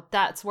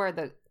 that's where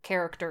the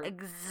character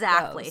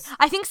goes.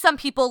 I think some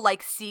people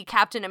like see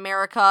Captain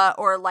America,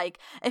 or like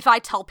if I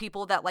tell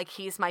people that like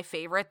he's my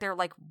favorite, they're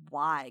like,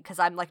 why? Because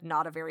I'm like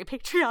not a very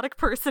patriotic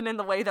person in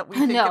the way that we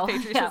think of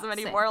patriotism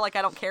anymore. Like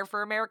I don't care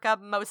for America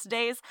most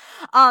days.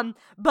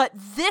 But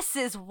this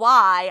is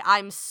why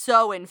I'm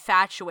so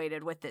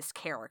infatuated with this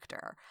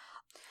character.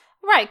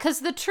 Right,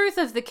 because the truth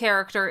of the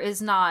character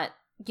is not,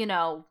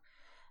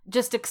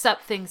 just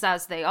accept things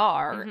as they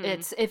are. Mm-hmm.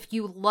 It's if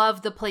you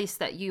love the place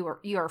that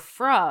you're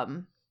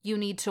from, you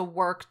need to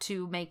work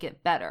to make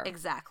it better.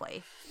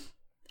 Exactly.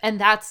 And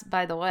that's,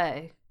 by the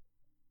way,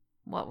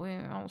 what we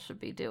all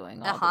should be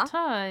doing all the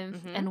time.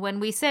 Mm-hmm. And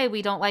when we say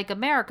we don't like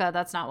America,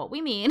 that's not what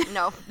we mean.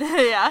 No.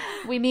 Yeah.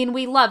 We mean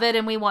we love it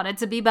and we want it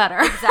to be better.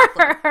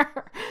 Exactly.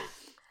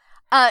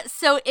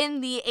 So in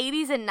the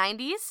 80s and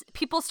 90s,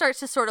 people start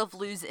to sort of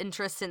lose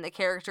interest in the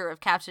character of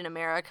Captain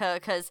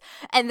America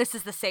and this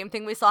is the same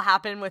thing we saw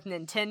happen with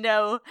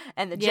Nintendo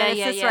and the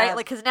Genesis, right?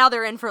 Like, because now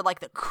they're in for like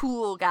the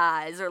cool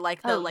guys or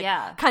like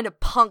the kind of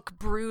punk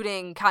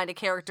brooding kind of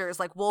characters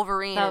like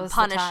Wolverine and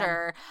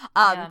Punisher.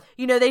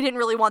 They didn't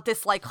really want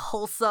this like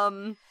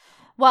wholesome.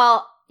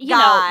 Well,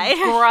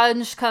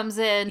 grunge comes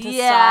into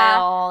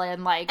style,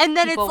 and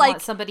then people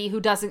want somebody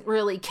who doesn't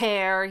really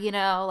care,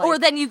 or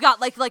then you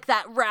got like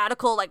that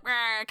radical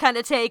kind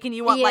of take, and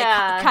you want like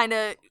kind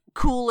of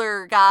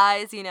cooler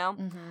guys,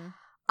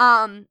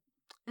 Mm-hmm.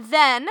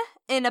 Then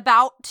in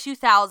about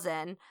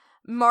 2000,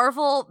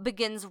 Marvel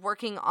begins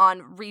working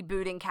on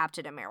rebooting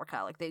Captain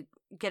America. Like they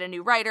get a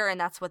new writer, and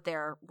that's what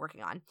they're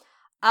working on.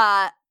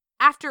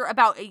 After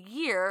about a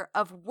year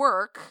of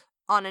work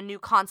on a new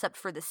concept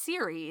for the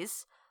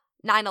series,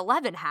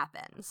 9/11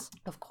 happens.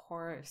 Of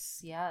course,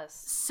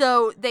 yes.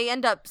 So they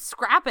end up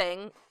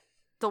scrapping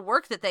the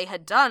work that they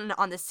had done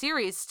on the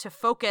series to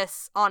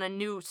focus on a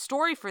new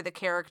story for the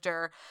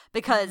character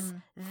because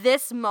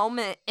this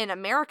moment in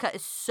America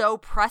is so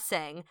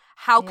pressing.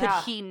 How could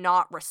he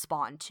not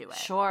respond to it?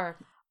 Sure.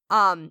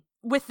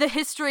 With the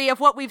history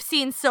of what we've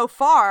seen so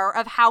far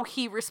of how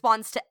he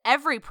responds to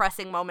every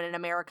pressing moment in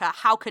America,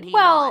 how could he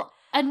not?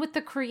 And with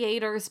the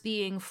creators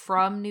being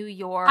from New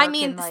York. I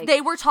mean, they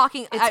were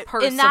talking. It's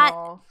personal. In that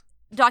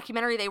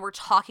documentary, they were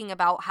talking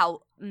about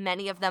how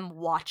many of them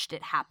watched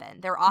it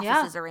happen. Their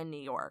offices are in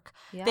New York.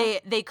 Yeah.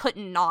 They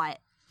couldn't not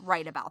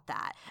write about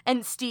that.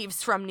 And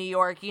Steve's from New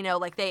York,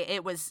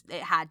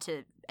 it had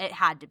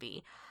to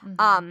be.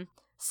 Mm-hmm.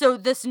 So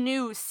this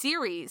new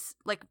series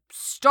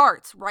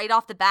starts right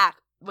off the bat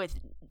with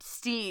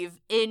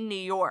Steve in New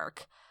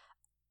York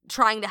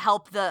trying to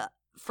help the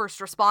first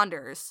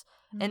responders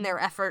in their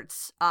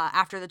efforts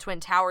after the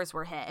Twin Towers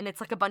were hit. And it's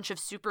like a bunch of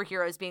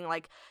superheroes being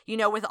like,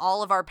 with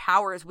all of our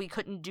powers, we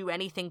couldn't do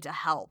anything to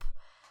help.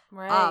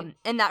 Right.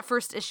 And that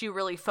first issue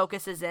really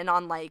focuses in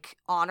on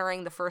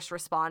honoring the first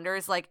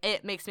responders.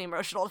 It makes me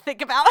emotional to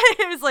think about.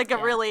 It was a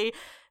really,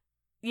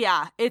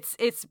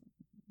 it's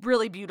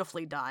really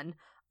beautifully done.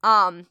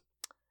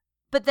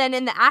 But then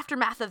in the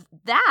aftermath of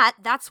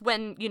that's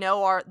when,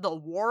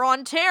 the war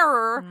on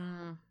terror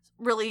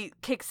really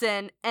kicks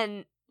in,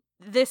 and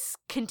this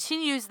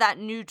continues that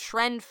new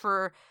trend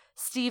for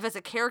Steve as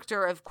a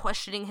character of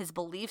questioning his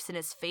beliefs and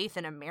his faith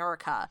in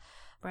America.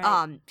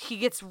 Right. He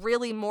gets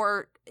really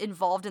more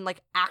involved in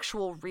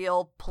actual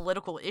real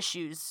political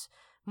issues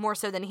more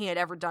so than he had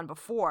ever done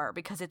before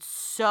because it's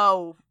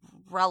so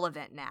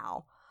relevant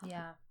now.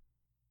 Yeah.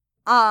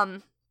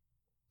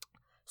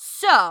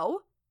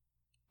 So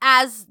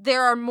as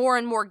there are more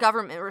and more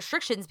government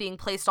restrictions being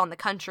placed on the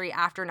country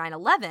after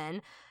 9/11,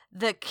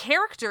 the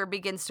character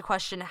begins to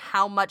question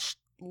how much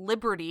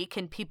liberty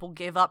can people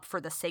give up for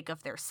the sake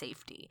of their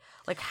safety?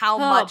 How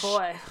much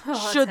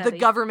should the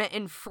government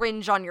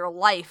infringe on your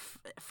life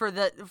for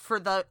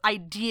the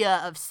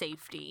idea of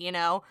safety,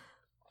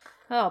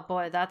 Oh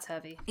boy, that's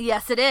heavy.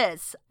 Yes, it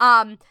is.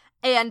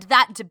 And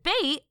that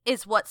debate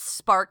is what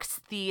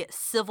sparks the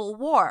Civil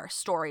War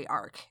story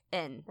arc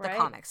in the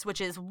comics,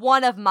 which is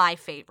one of my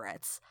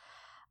favorites.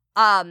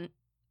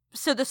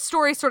 So the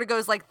story sort of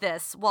goes like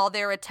this. While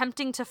they're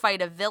attempting to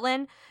fight a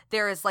villain,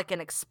 there is an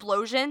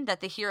explosion that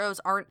the heroes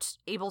aren't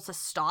able to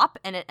stop,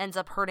 and it ends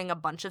up hurting a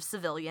bunch of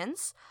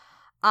civilians.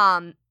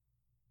 And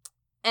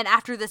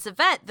after this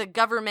event, the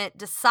government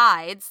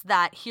decides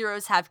that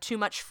heroes have too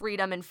much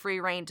freedom and free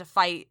reign to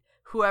fight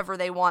whoever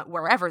they want,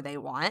 wherever they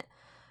want.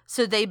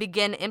 So they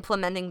begin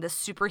implementing the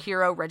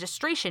Superhero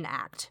Registration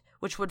Act,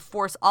 which would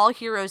force all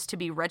heroes to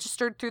be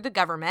registered through the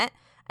government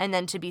and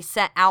then to be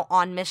sent out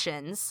on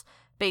missions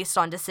based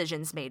on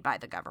decisions made by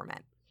the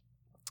government.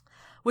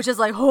 Which is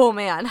oh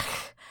man.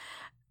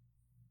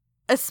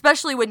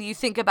 especially when you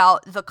think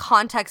about the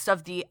context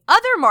of the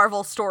other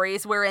Marvel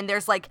stories wherein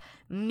there's like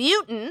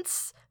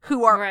mutants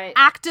who are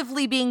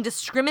actively being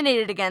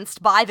discriminated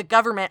against by the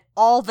government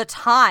all the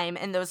time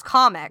in those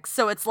comics.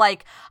 So it's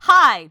like,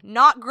 hi,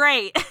 not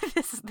great,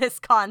 this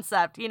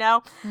concept, you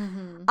know?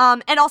 Mm-hmm.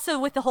 And also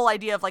with the whole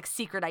idea of like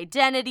secret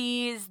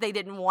identities, they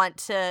didn't want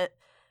to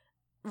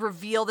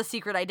reveal the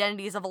secret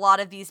identities of a lot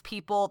of these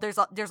people. There's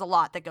a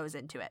lot that goes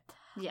into it.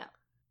 Yeah.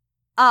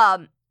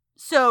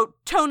 So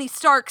Tony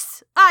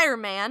Stark's Iron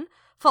Man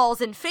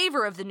falls in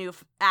favor of the new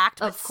act,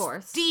 but of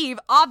course. Steve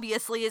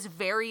obviously is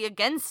very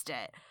against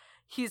it.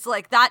 He's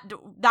like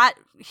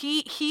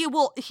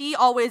he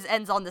always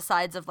ends on the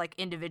sides of like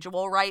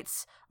individual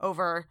rights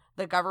over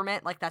the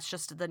government. Like that's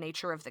just the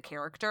nature of the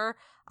character.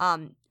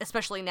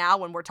 Especially now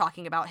when we're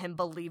talking about him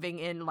believing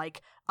in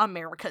like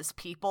America's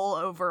people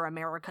over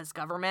America's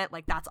government.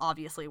 Like that's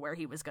obviously where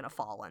he was going to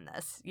fall in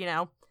this, you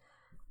know?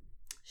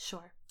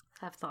 Sure.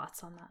 I have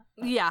thoughts on that.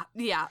 Yeah.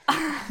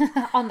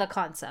 On the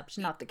concept,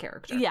 not the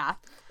character. Yeah.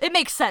 It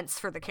makes sense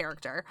for the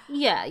character.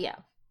 Yeah.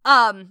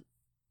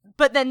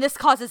 But then this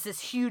causes this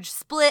huge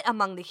split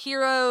among the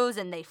heroes,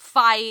 and they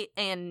fight,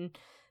 and,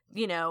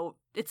 you know,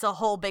 it's a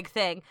whole big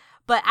thing.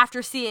 But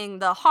after seeing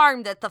the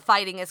harm that the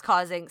fighting is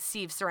causing,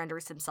 Steve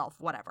surrenders himself,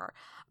 whatever.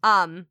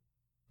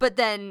 But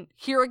then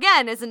here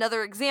again is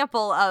another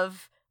example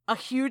of a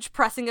huge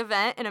pressing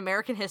event in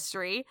American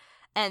history,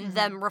 and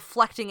them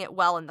reflecting it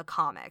well in the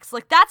comics.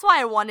 Like, that's why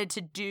I wanted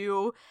to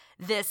do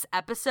this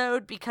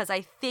episode, because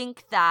I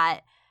think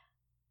that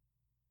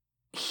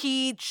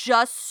he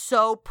just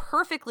so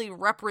perfectly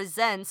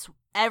represents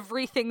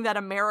everything that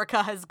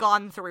America has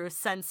gone through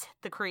since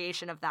the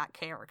creation of that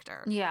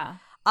character. Yeah.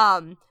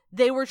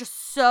 They were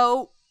just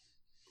so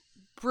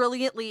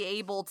brilliantly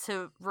able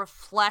to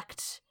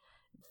reflect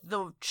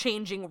the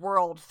changing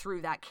world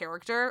through that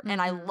character, and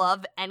I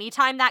love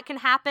anytime that can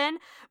happen.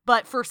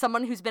 But for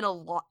someone who's been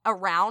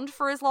around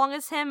for as long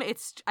as him,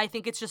 I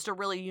think it's just a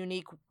really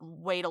unique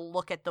way to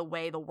look at the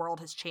way the world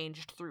has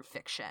changed through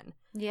fiction.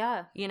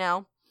 Yeah. You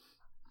know?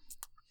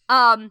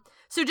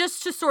 So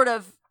just to sort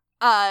of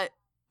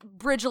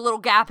bridge a little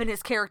gap in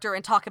his character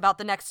and talk about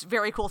the next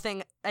very cool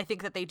thing I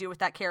think that they do with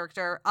that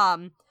character.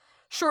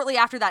 Shortly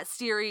after that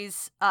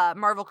series,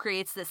 Marvel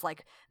creates this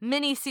like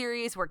mini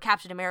series where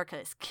Captain America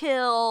is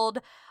killed.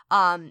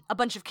 A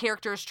bunch of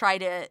characters try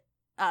to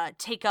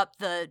take up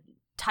the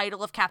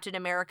title of Captain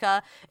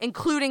America,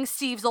 including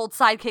Steve's old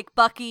sidekick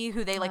Bucky,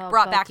 who they like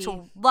brought back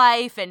to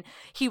life, and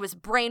he was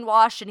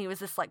brainwashed, and he was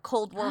this like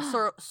Cold War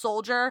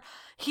soldier.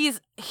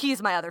 He's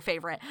my other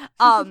favorite.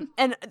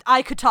 And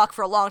I could talk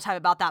for a long time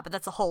about that, but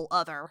that's a whole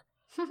other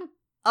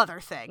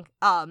thing.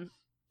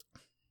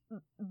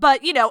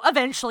 But, you know,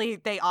 eventually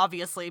they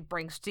obviously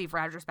bring Steve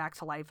Rogers back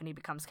to life and he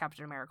becomes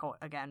Captain America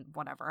again,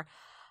 whatever.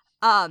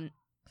 And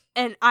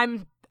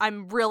I'm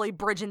really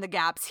bridging the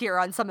gaps here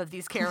on some of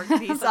these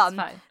characters,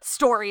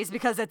 stories,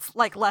 because it's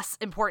like less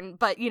important.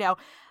 But, you know,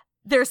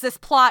 there's this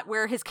plot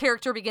where his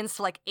character begins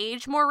to like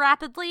age more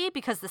rapidly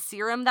because the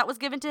serum that was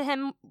given to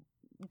him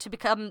to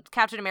become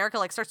Captain America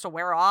like starts to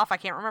wear off. I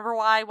can't remember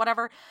why,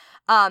 whatever.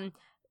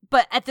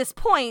 But at this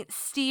point,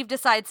 Steve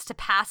decides to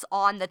pass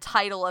on the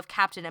title of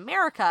Captain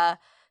America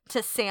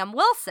to Sam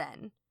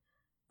Wilson,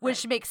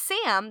 which makes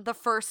Sam the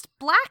first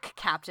Black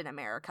Captain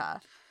America.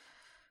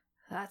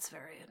 That's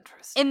very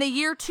interesting. In the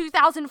year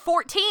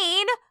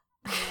 2014.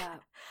 Yeah.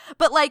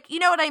 But, like, you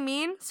know what I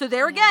mean? So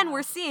there again,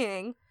 we're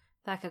seeing...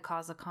 That could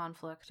cause a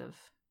conflict of...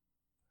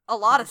 A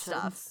lot of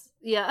stuff.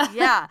 Yeah.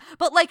 Yeah.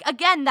 But, like,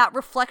 again, that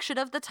reflection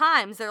of the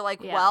times. They're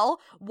like,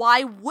 well,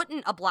 why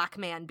wouldn't a black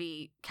man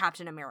be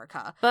Captain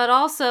America? But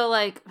also,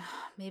 like,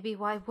 maybe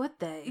why would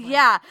they? Like,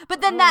 yeah.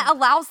 But then that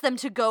allows them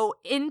to go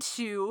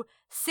into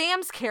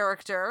Sam's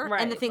character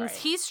and the things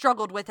he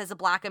struggled with as a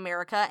black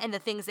America and the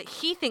things that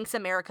he thinks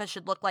America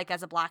should look like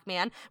as a black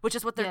man, which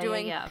is what they're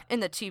doing in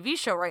the TV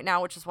show right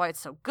now, which is why it's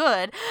so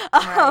good.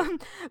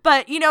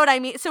 But you know what I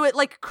mean? So it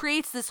like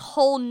creates this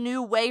whole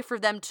new way for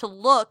them to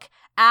look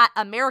at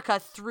America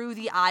through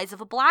the eyes of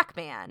a black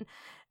man.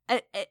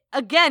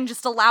 Again,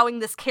 just allowing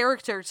this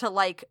character to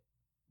like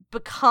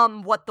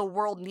become what the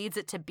world needs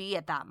it to be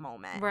at that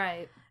moment.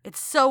 Right.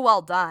 It's so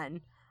well done.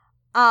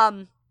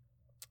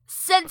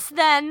 Since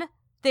then,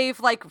 they've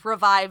like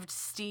revived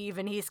Steve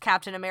and he's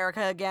Captain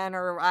America again,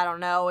 or I don't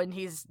know, and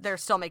they're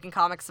still making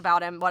comics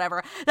about him,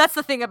 whatever. That's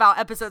the thing about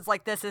episodes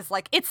like this is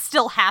like it's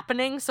still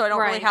happening, so I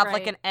don't really have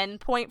like an end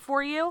point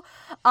for you.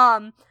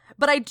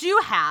 But I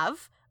do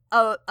have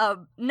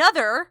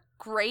another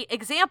great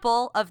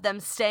example of them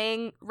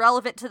staying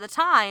relevant to the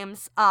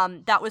times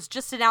that was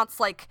just announced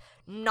like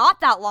not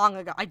that long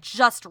ago. I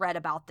just read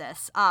about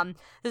this.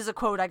 This is a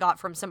quote I got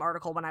from some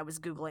article when I was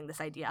Googling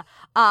this idea.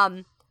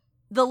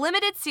 The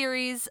limited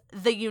series,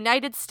 The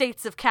United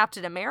States of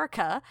Captain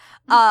America,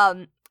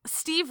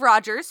 Steve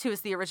Rogers, who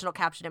is the original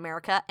Captain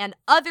America, and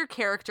other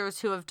characters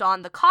who have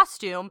donned the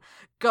costume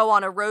go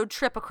on a road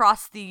trip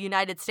across the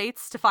United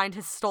States to find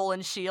his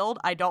stolen shield.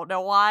 I don't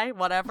know why,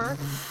 whatever.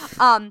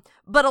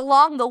 But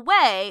along the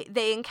way,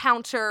 they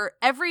encounter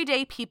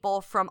everyday people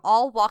from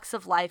all walks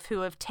of life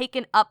who have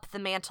taken up the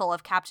mantle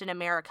of Captain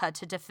America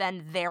to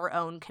defend their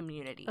own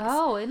communities.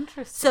 Oh,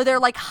 interesting. So they're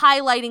like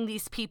highlighting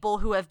these people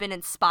who have been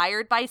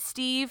inspired by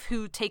Steve,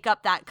 who take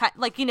up that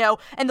like, you know,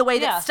 and the way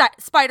that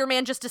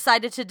Spider-Man just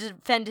decided to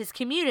defend his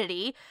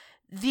community,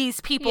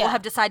 these people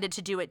have decided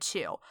to do it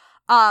too.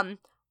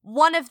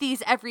 One of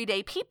these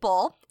everyday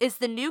people is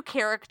the new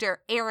character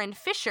Aaron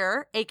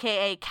Fisher,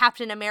 aka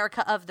Captain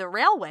America of the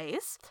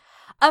Railways,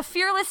 a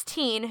fearless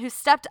teen who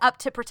stepped up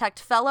to protect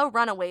fellow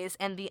runaways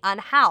and the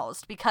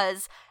unhoused,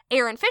 because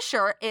Aaron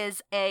Fisher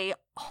is a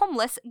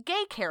homeless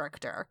gay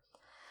character.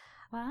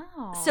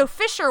 Wow. So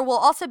Fisher will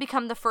also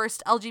become the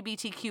first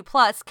LGBTQ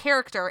plus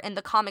character in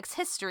the comics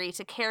history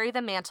to carry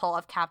the mantle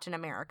of Captain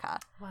America.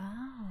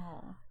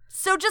 Wow.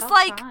 So just About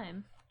like...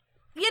 time.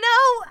 You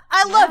know,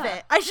 I love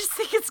it. I just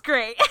think it's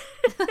great.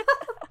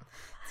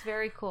 It's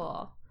very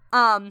cool.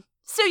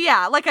 So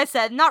yeah, like I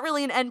said, not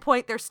really an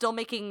endpoint. They're still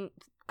making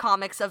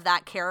comics of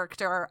that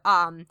character.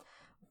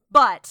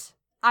 But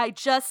I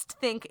just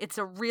think it's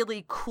a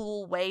really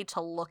cool way to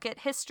look at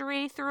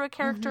history through a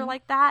character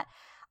like that.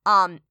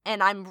 And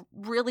I'm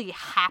really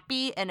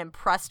happy and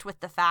impressed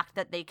with the fact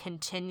that they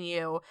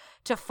continue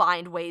to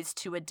find ways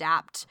to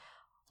adapt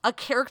a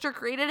character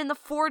created in the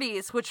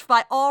 40s, which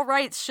by all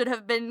rights should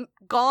have been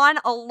gone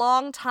a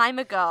long time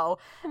ago.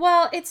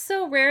 Well, it's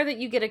so rare that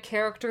you get a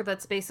character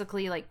that's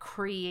basically like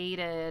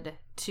created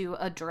to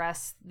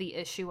address the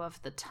issue of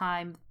the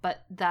time,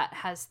 but that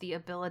has the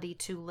ability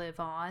to live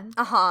on.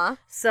 Uh-huh.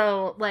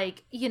 So,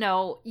 like, you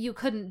know, you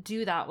couldn't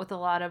do that with a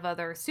lot of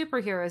other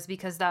superheroes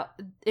because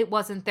it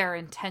wasn't their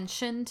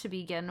intention to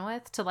begin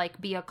with, to like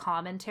be a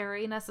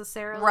commentary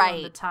necessarily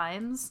on the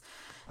times.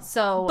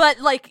 So,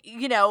 but like,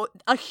 you know,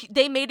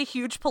 they made a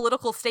huge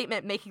political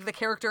statement making the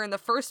character in the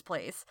first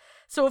place.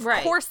 So of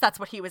course that's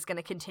what he was going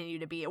to continue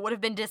to be. It would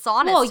have been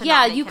dishonest. Well,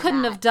 yeah, you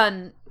couldn't have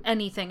done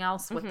anything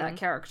else with that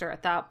character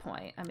at that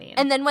point. I mean,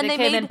 and then when they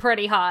came in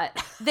pretty hot,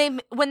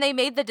 when they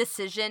made the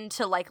decision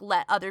to like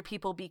let other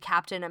people be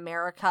Captain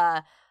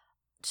America,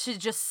 to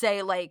just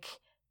say like,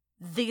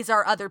 these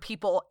are other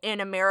people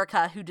in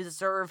America who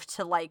deserve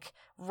to like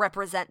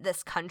represent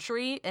this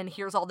country, and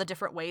here's all the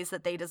different ways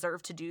that they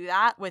deserve to do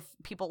that with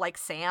people like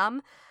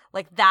Sam.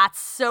 Like, that's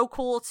so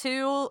cool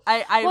too.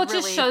 It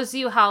just shows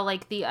you how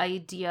like the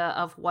idea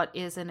of what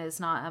is and is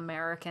not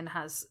American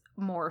has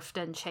morphed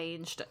and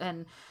changed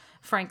and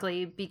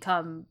frankly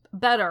become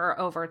better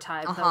over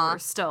time, though we're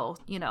still,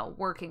 you know,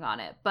 working on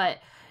it. But,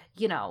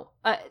 you know,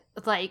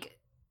 like,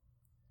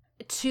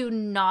 to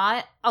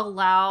not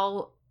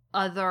allow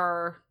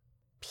other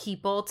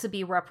people to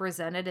be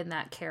represented in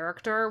that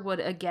character would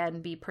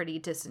again be pretty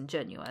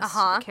disingenuous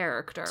to the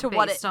character to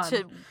based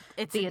on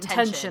its the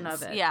intention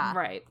of it. Yeah.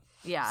 Right.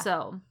 Yeah.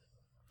 So,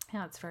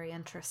 yeah, it's very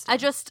interesting.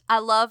 I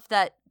love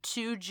that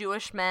two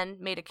Jewish men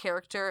made a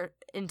character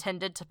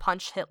intended to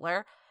punch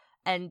Hitler,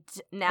 and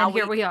now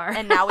here we are.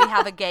 And now we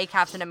have a gay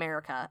Captain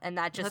America, and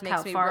that just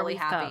makes me really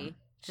happy. Come.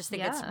 Just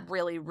think it's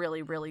really,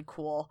 really, really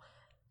cool.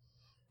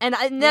 And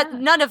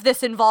none of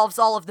this involves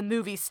all of the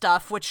movie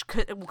stuff, which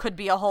could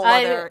be a whole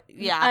other...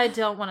 Yeah. I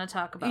don't want to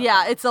talk about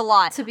that. It's a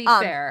lot. To be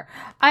fair.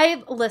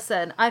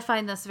 I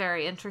find this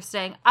very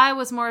interesting. I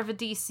was more of a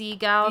DC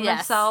gal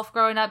myself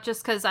growing up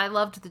just because I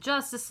loved the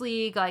Justice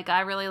League. Like,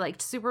 I really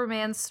liked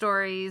Superman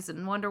stories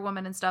and Wonder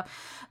Woman and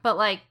stuff. But,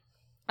 like,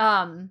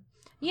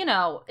 you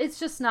know, it's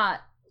just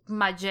not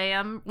my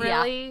jam,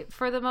 really,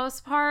 for the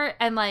most part.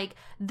 And, like,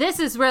 this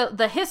is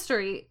the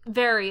history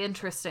very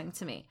interesting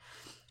to me.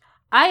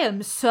 I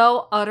am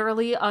so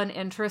utterly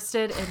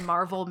uninterested in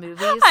Marvel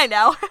movies. I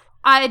know.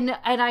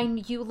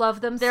 You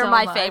love them They're so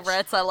my much.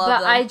 favorites. I love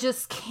them. But I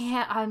just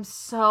can't. I'm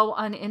so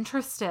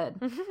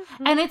uninterested.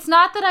 And it's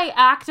not that I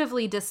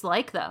actively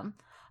dislike them.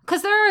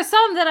 Because there are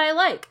some that I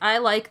like. I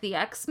like the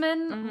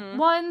X-Men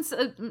ones,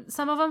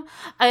 some of them.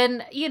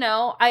 And, you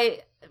know,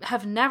 I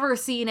have never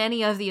seen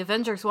any of the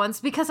Avengers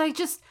ones because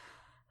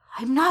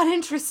I'm not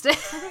interested.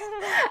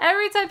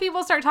 Every time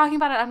people start talking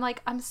about it, I'm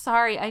like, I'm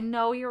sorry. I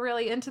know you're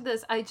really into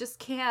this. I just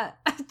can't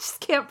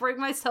bring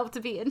myself to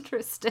be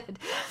interested.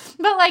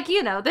 But, like,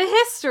 you know, the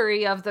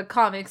history of the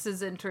comics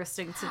is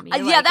interesting to me.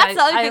 Yeah, that's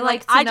the other thing. I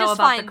like to know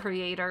about the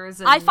creators.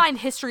 And... I find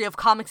history of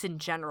comics in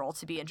general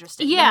to be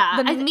interesting. Yeah.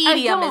 The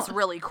medium is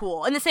really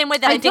cool. In the same way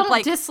that I think,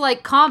 don't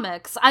dislike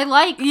comics. I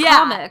like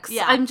comics.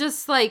 Yeah. I'm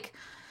just, like...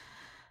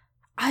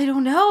 I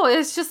don't know.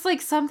 It's just like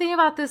something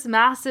about this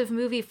massive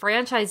movie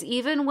franchise,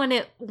 even when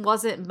it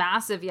wasn't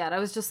massive yet. I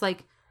was just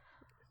like,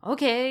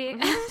 okay.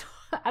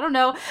 I don't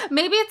know.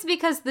 Maybe it's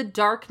because the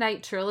Dark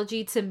Knight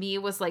trilogy to me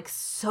was like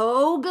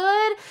so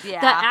good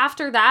that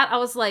after that I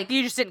was like,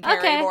 you just didn't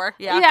care anymore.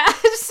 Yeah, I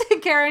just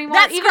didn't care anymore.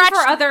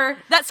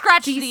 That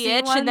scratched DC the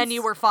itch, ones. And then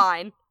you were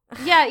fine.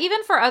 Yeah,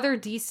 even for other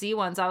DC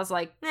ones, I was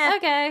like,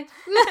 okay.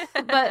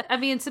 But I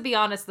mean, to be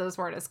honest, those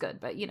weren't as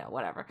good. But you know,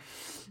 whatever.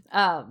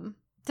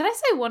 Did I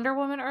say Wonder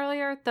Woman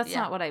earlier? That's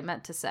not what I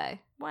meant to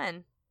say.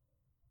 When?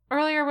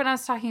 earlier when I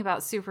was talking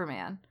about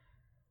Superman.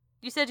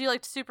 You said you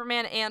liked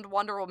Superman and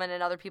Wonder Woman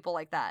and other people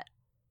like that.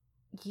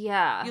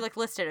 Yeah. You, like,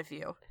 listed a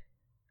few.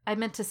 I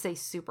meant to say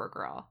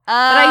Supergirl. Oh. But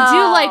I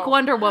do like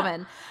Wonder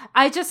Woman.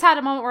 I just had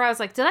a moment where I was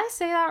like, did I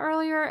say that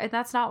earlier? And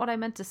that's not what I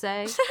meant to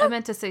say. I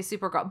meant to say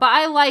Supergirl. But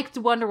I liked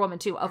Wonder Woman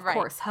too, of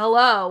course.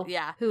 Hello.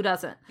 Yeah. Who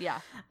doesn't? Yeah.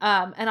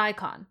 An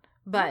icon.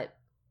 But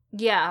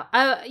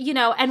yeah, you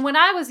know, and when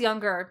I was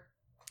younger,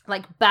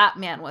 like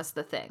Batman was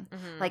the thing.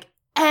 Mm-hmm. Like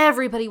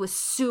everybody was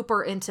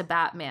super into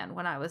Batman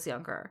when I was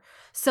younger.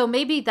 So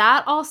maybe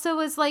that also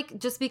is like,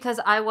 just because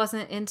I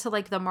wasn't into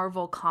like the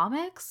Marvel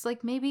comics,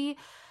 like maybe,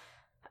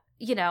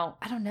 you know,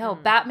 I don't know.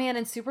 Batman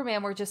and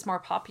Superman were just more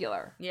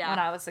popular when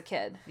I was a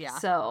kid. Yeah.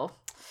 So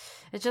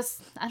it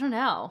just, I don't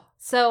know.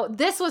 So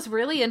this was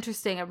really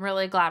interesting. I'm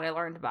really glad I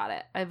learned about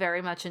it. I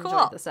very much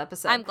enjoyed this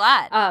episode. I'm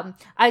glad.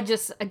 I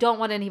don't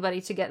want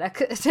anybody to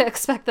to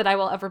expect that I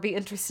will ever be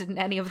interested in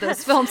any of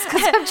those films,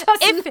 because I'm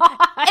just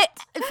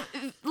not.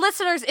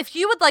 Listeners, if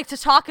you would like to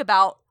talk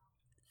about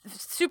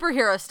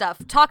superhero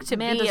stuff, talk to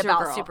me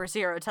about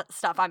superhero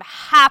stuff. I'm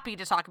happy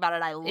to talk about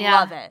it. I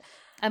love it.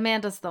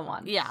 Amanda's the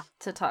one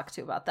to talk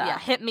to about that. Yeah,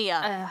 hit me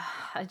up.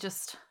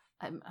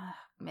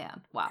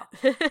 Man, wow.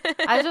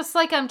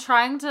 I'm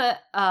trying to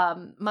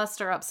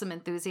muster up some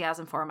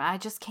enthusiasm for him. I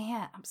just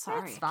can't. I'm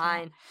sorry. It's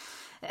fine.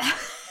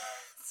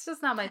 It's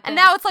just not my thing. And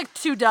now it's like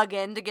too dug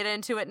in to get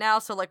into it now,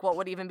 so like what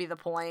would even be the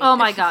point? Oh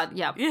my God,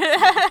 yeah.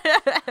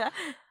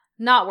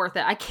 Not worth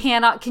it. I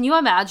cannot. Can you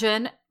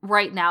imagine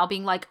right now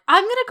being like,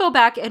 I'm going to go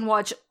back and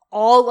watch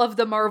all of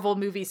the Marvel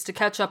movies to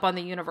catch up on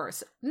the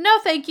universe? No,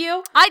 thank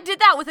you. I did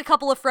that with a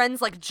couple of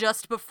friends like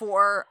just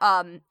before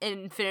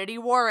Infinity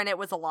War, and it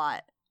was a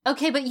lot.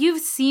 Okay, but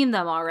you've seen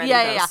them already.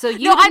 Yeah. So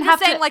you I'm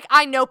just saying, like,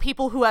 I know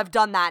people who have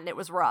done that, and it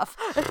was rough.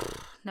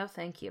 No,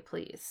 thank you,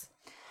 please.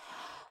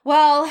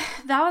 Well,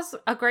 that was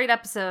a great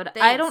episode.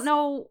 Thanks. I don't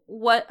know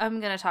what I'm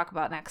going to talk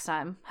about next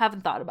time.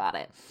 Haven't thought about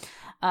it.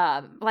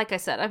 Like I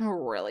said, I'm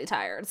really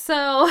tired.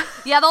 So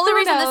yeah, the only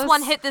reason this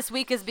one hit this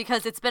week is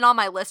because it's been on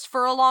my list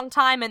for a long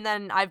time, and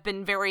then I've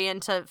been very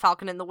into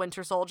Falcon and the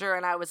Winter Soldier,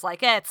 and I was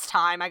like, it's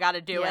time, I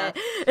gotta do it.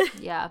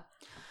 Yeah.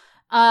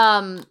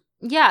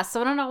 Yeah, so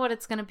I don't know what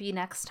it's gonna be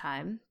next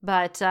time,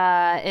 but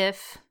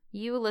if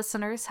you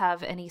listeners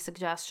have any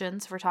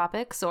suggestions for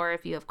topics, or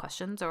if you have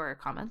questions or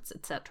comments,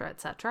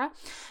 etc.,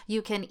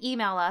 you can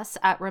email us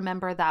at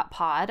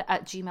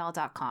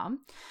rememberthatpod@gmail.com.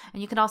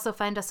 And you can also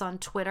find us on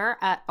Twitter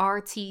at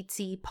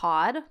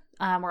RTTpod.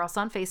 We're also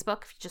on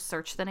Facebook. If you just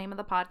search the name of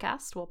the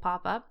podcast, we'll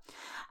pop up.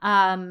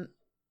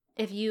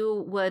 If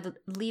you would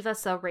leave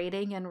us a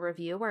rating and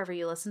review wherever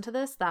you listen to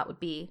this, that would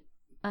be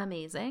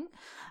amazing.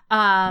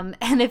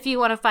 And if you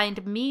want to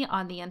find me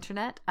on the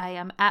internet, I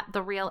am at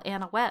The Real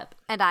Anna Webb.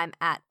 And I'm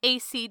at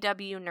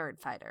ACW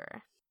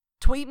Nerdfighter.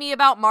 Tweet me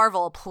about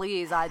Marvel,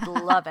 please. I'd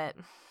love it.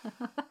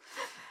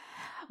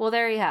 Well,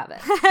 there you have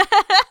it.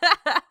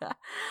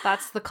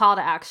 That's the call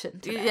to action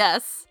today.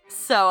 Yes.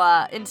 So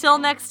until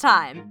next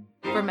time,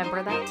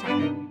 remember that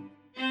time.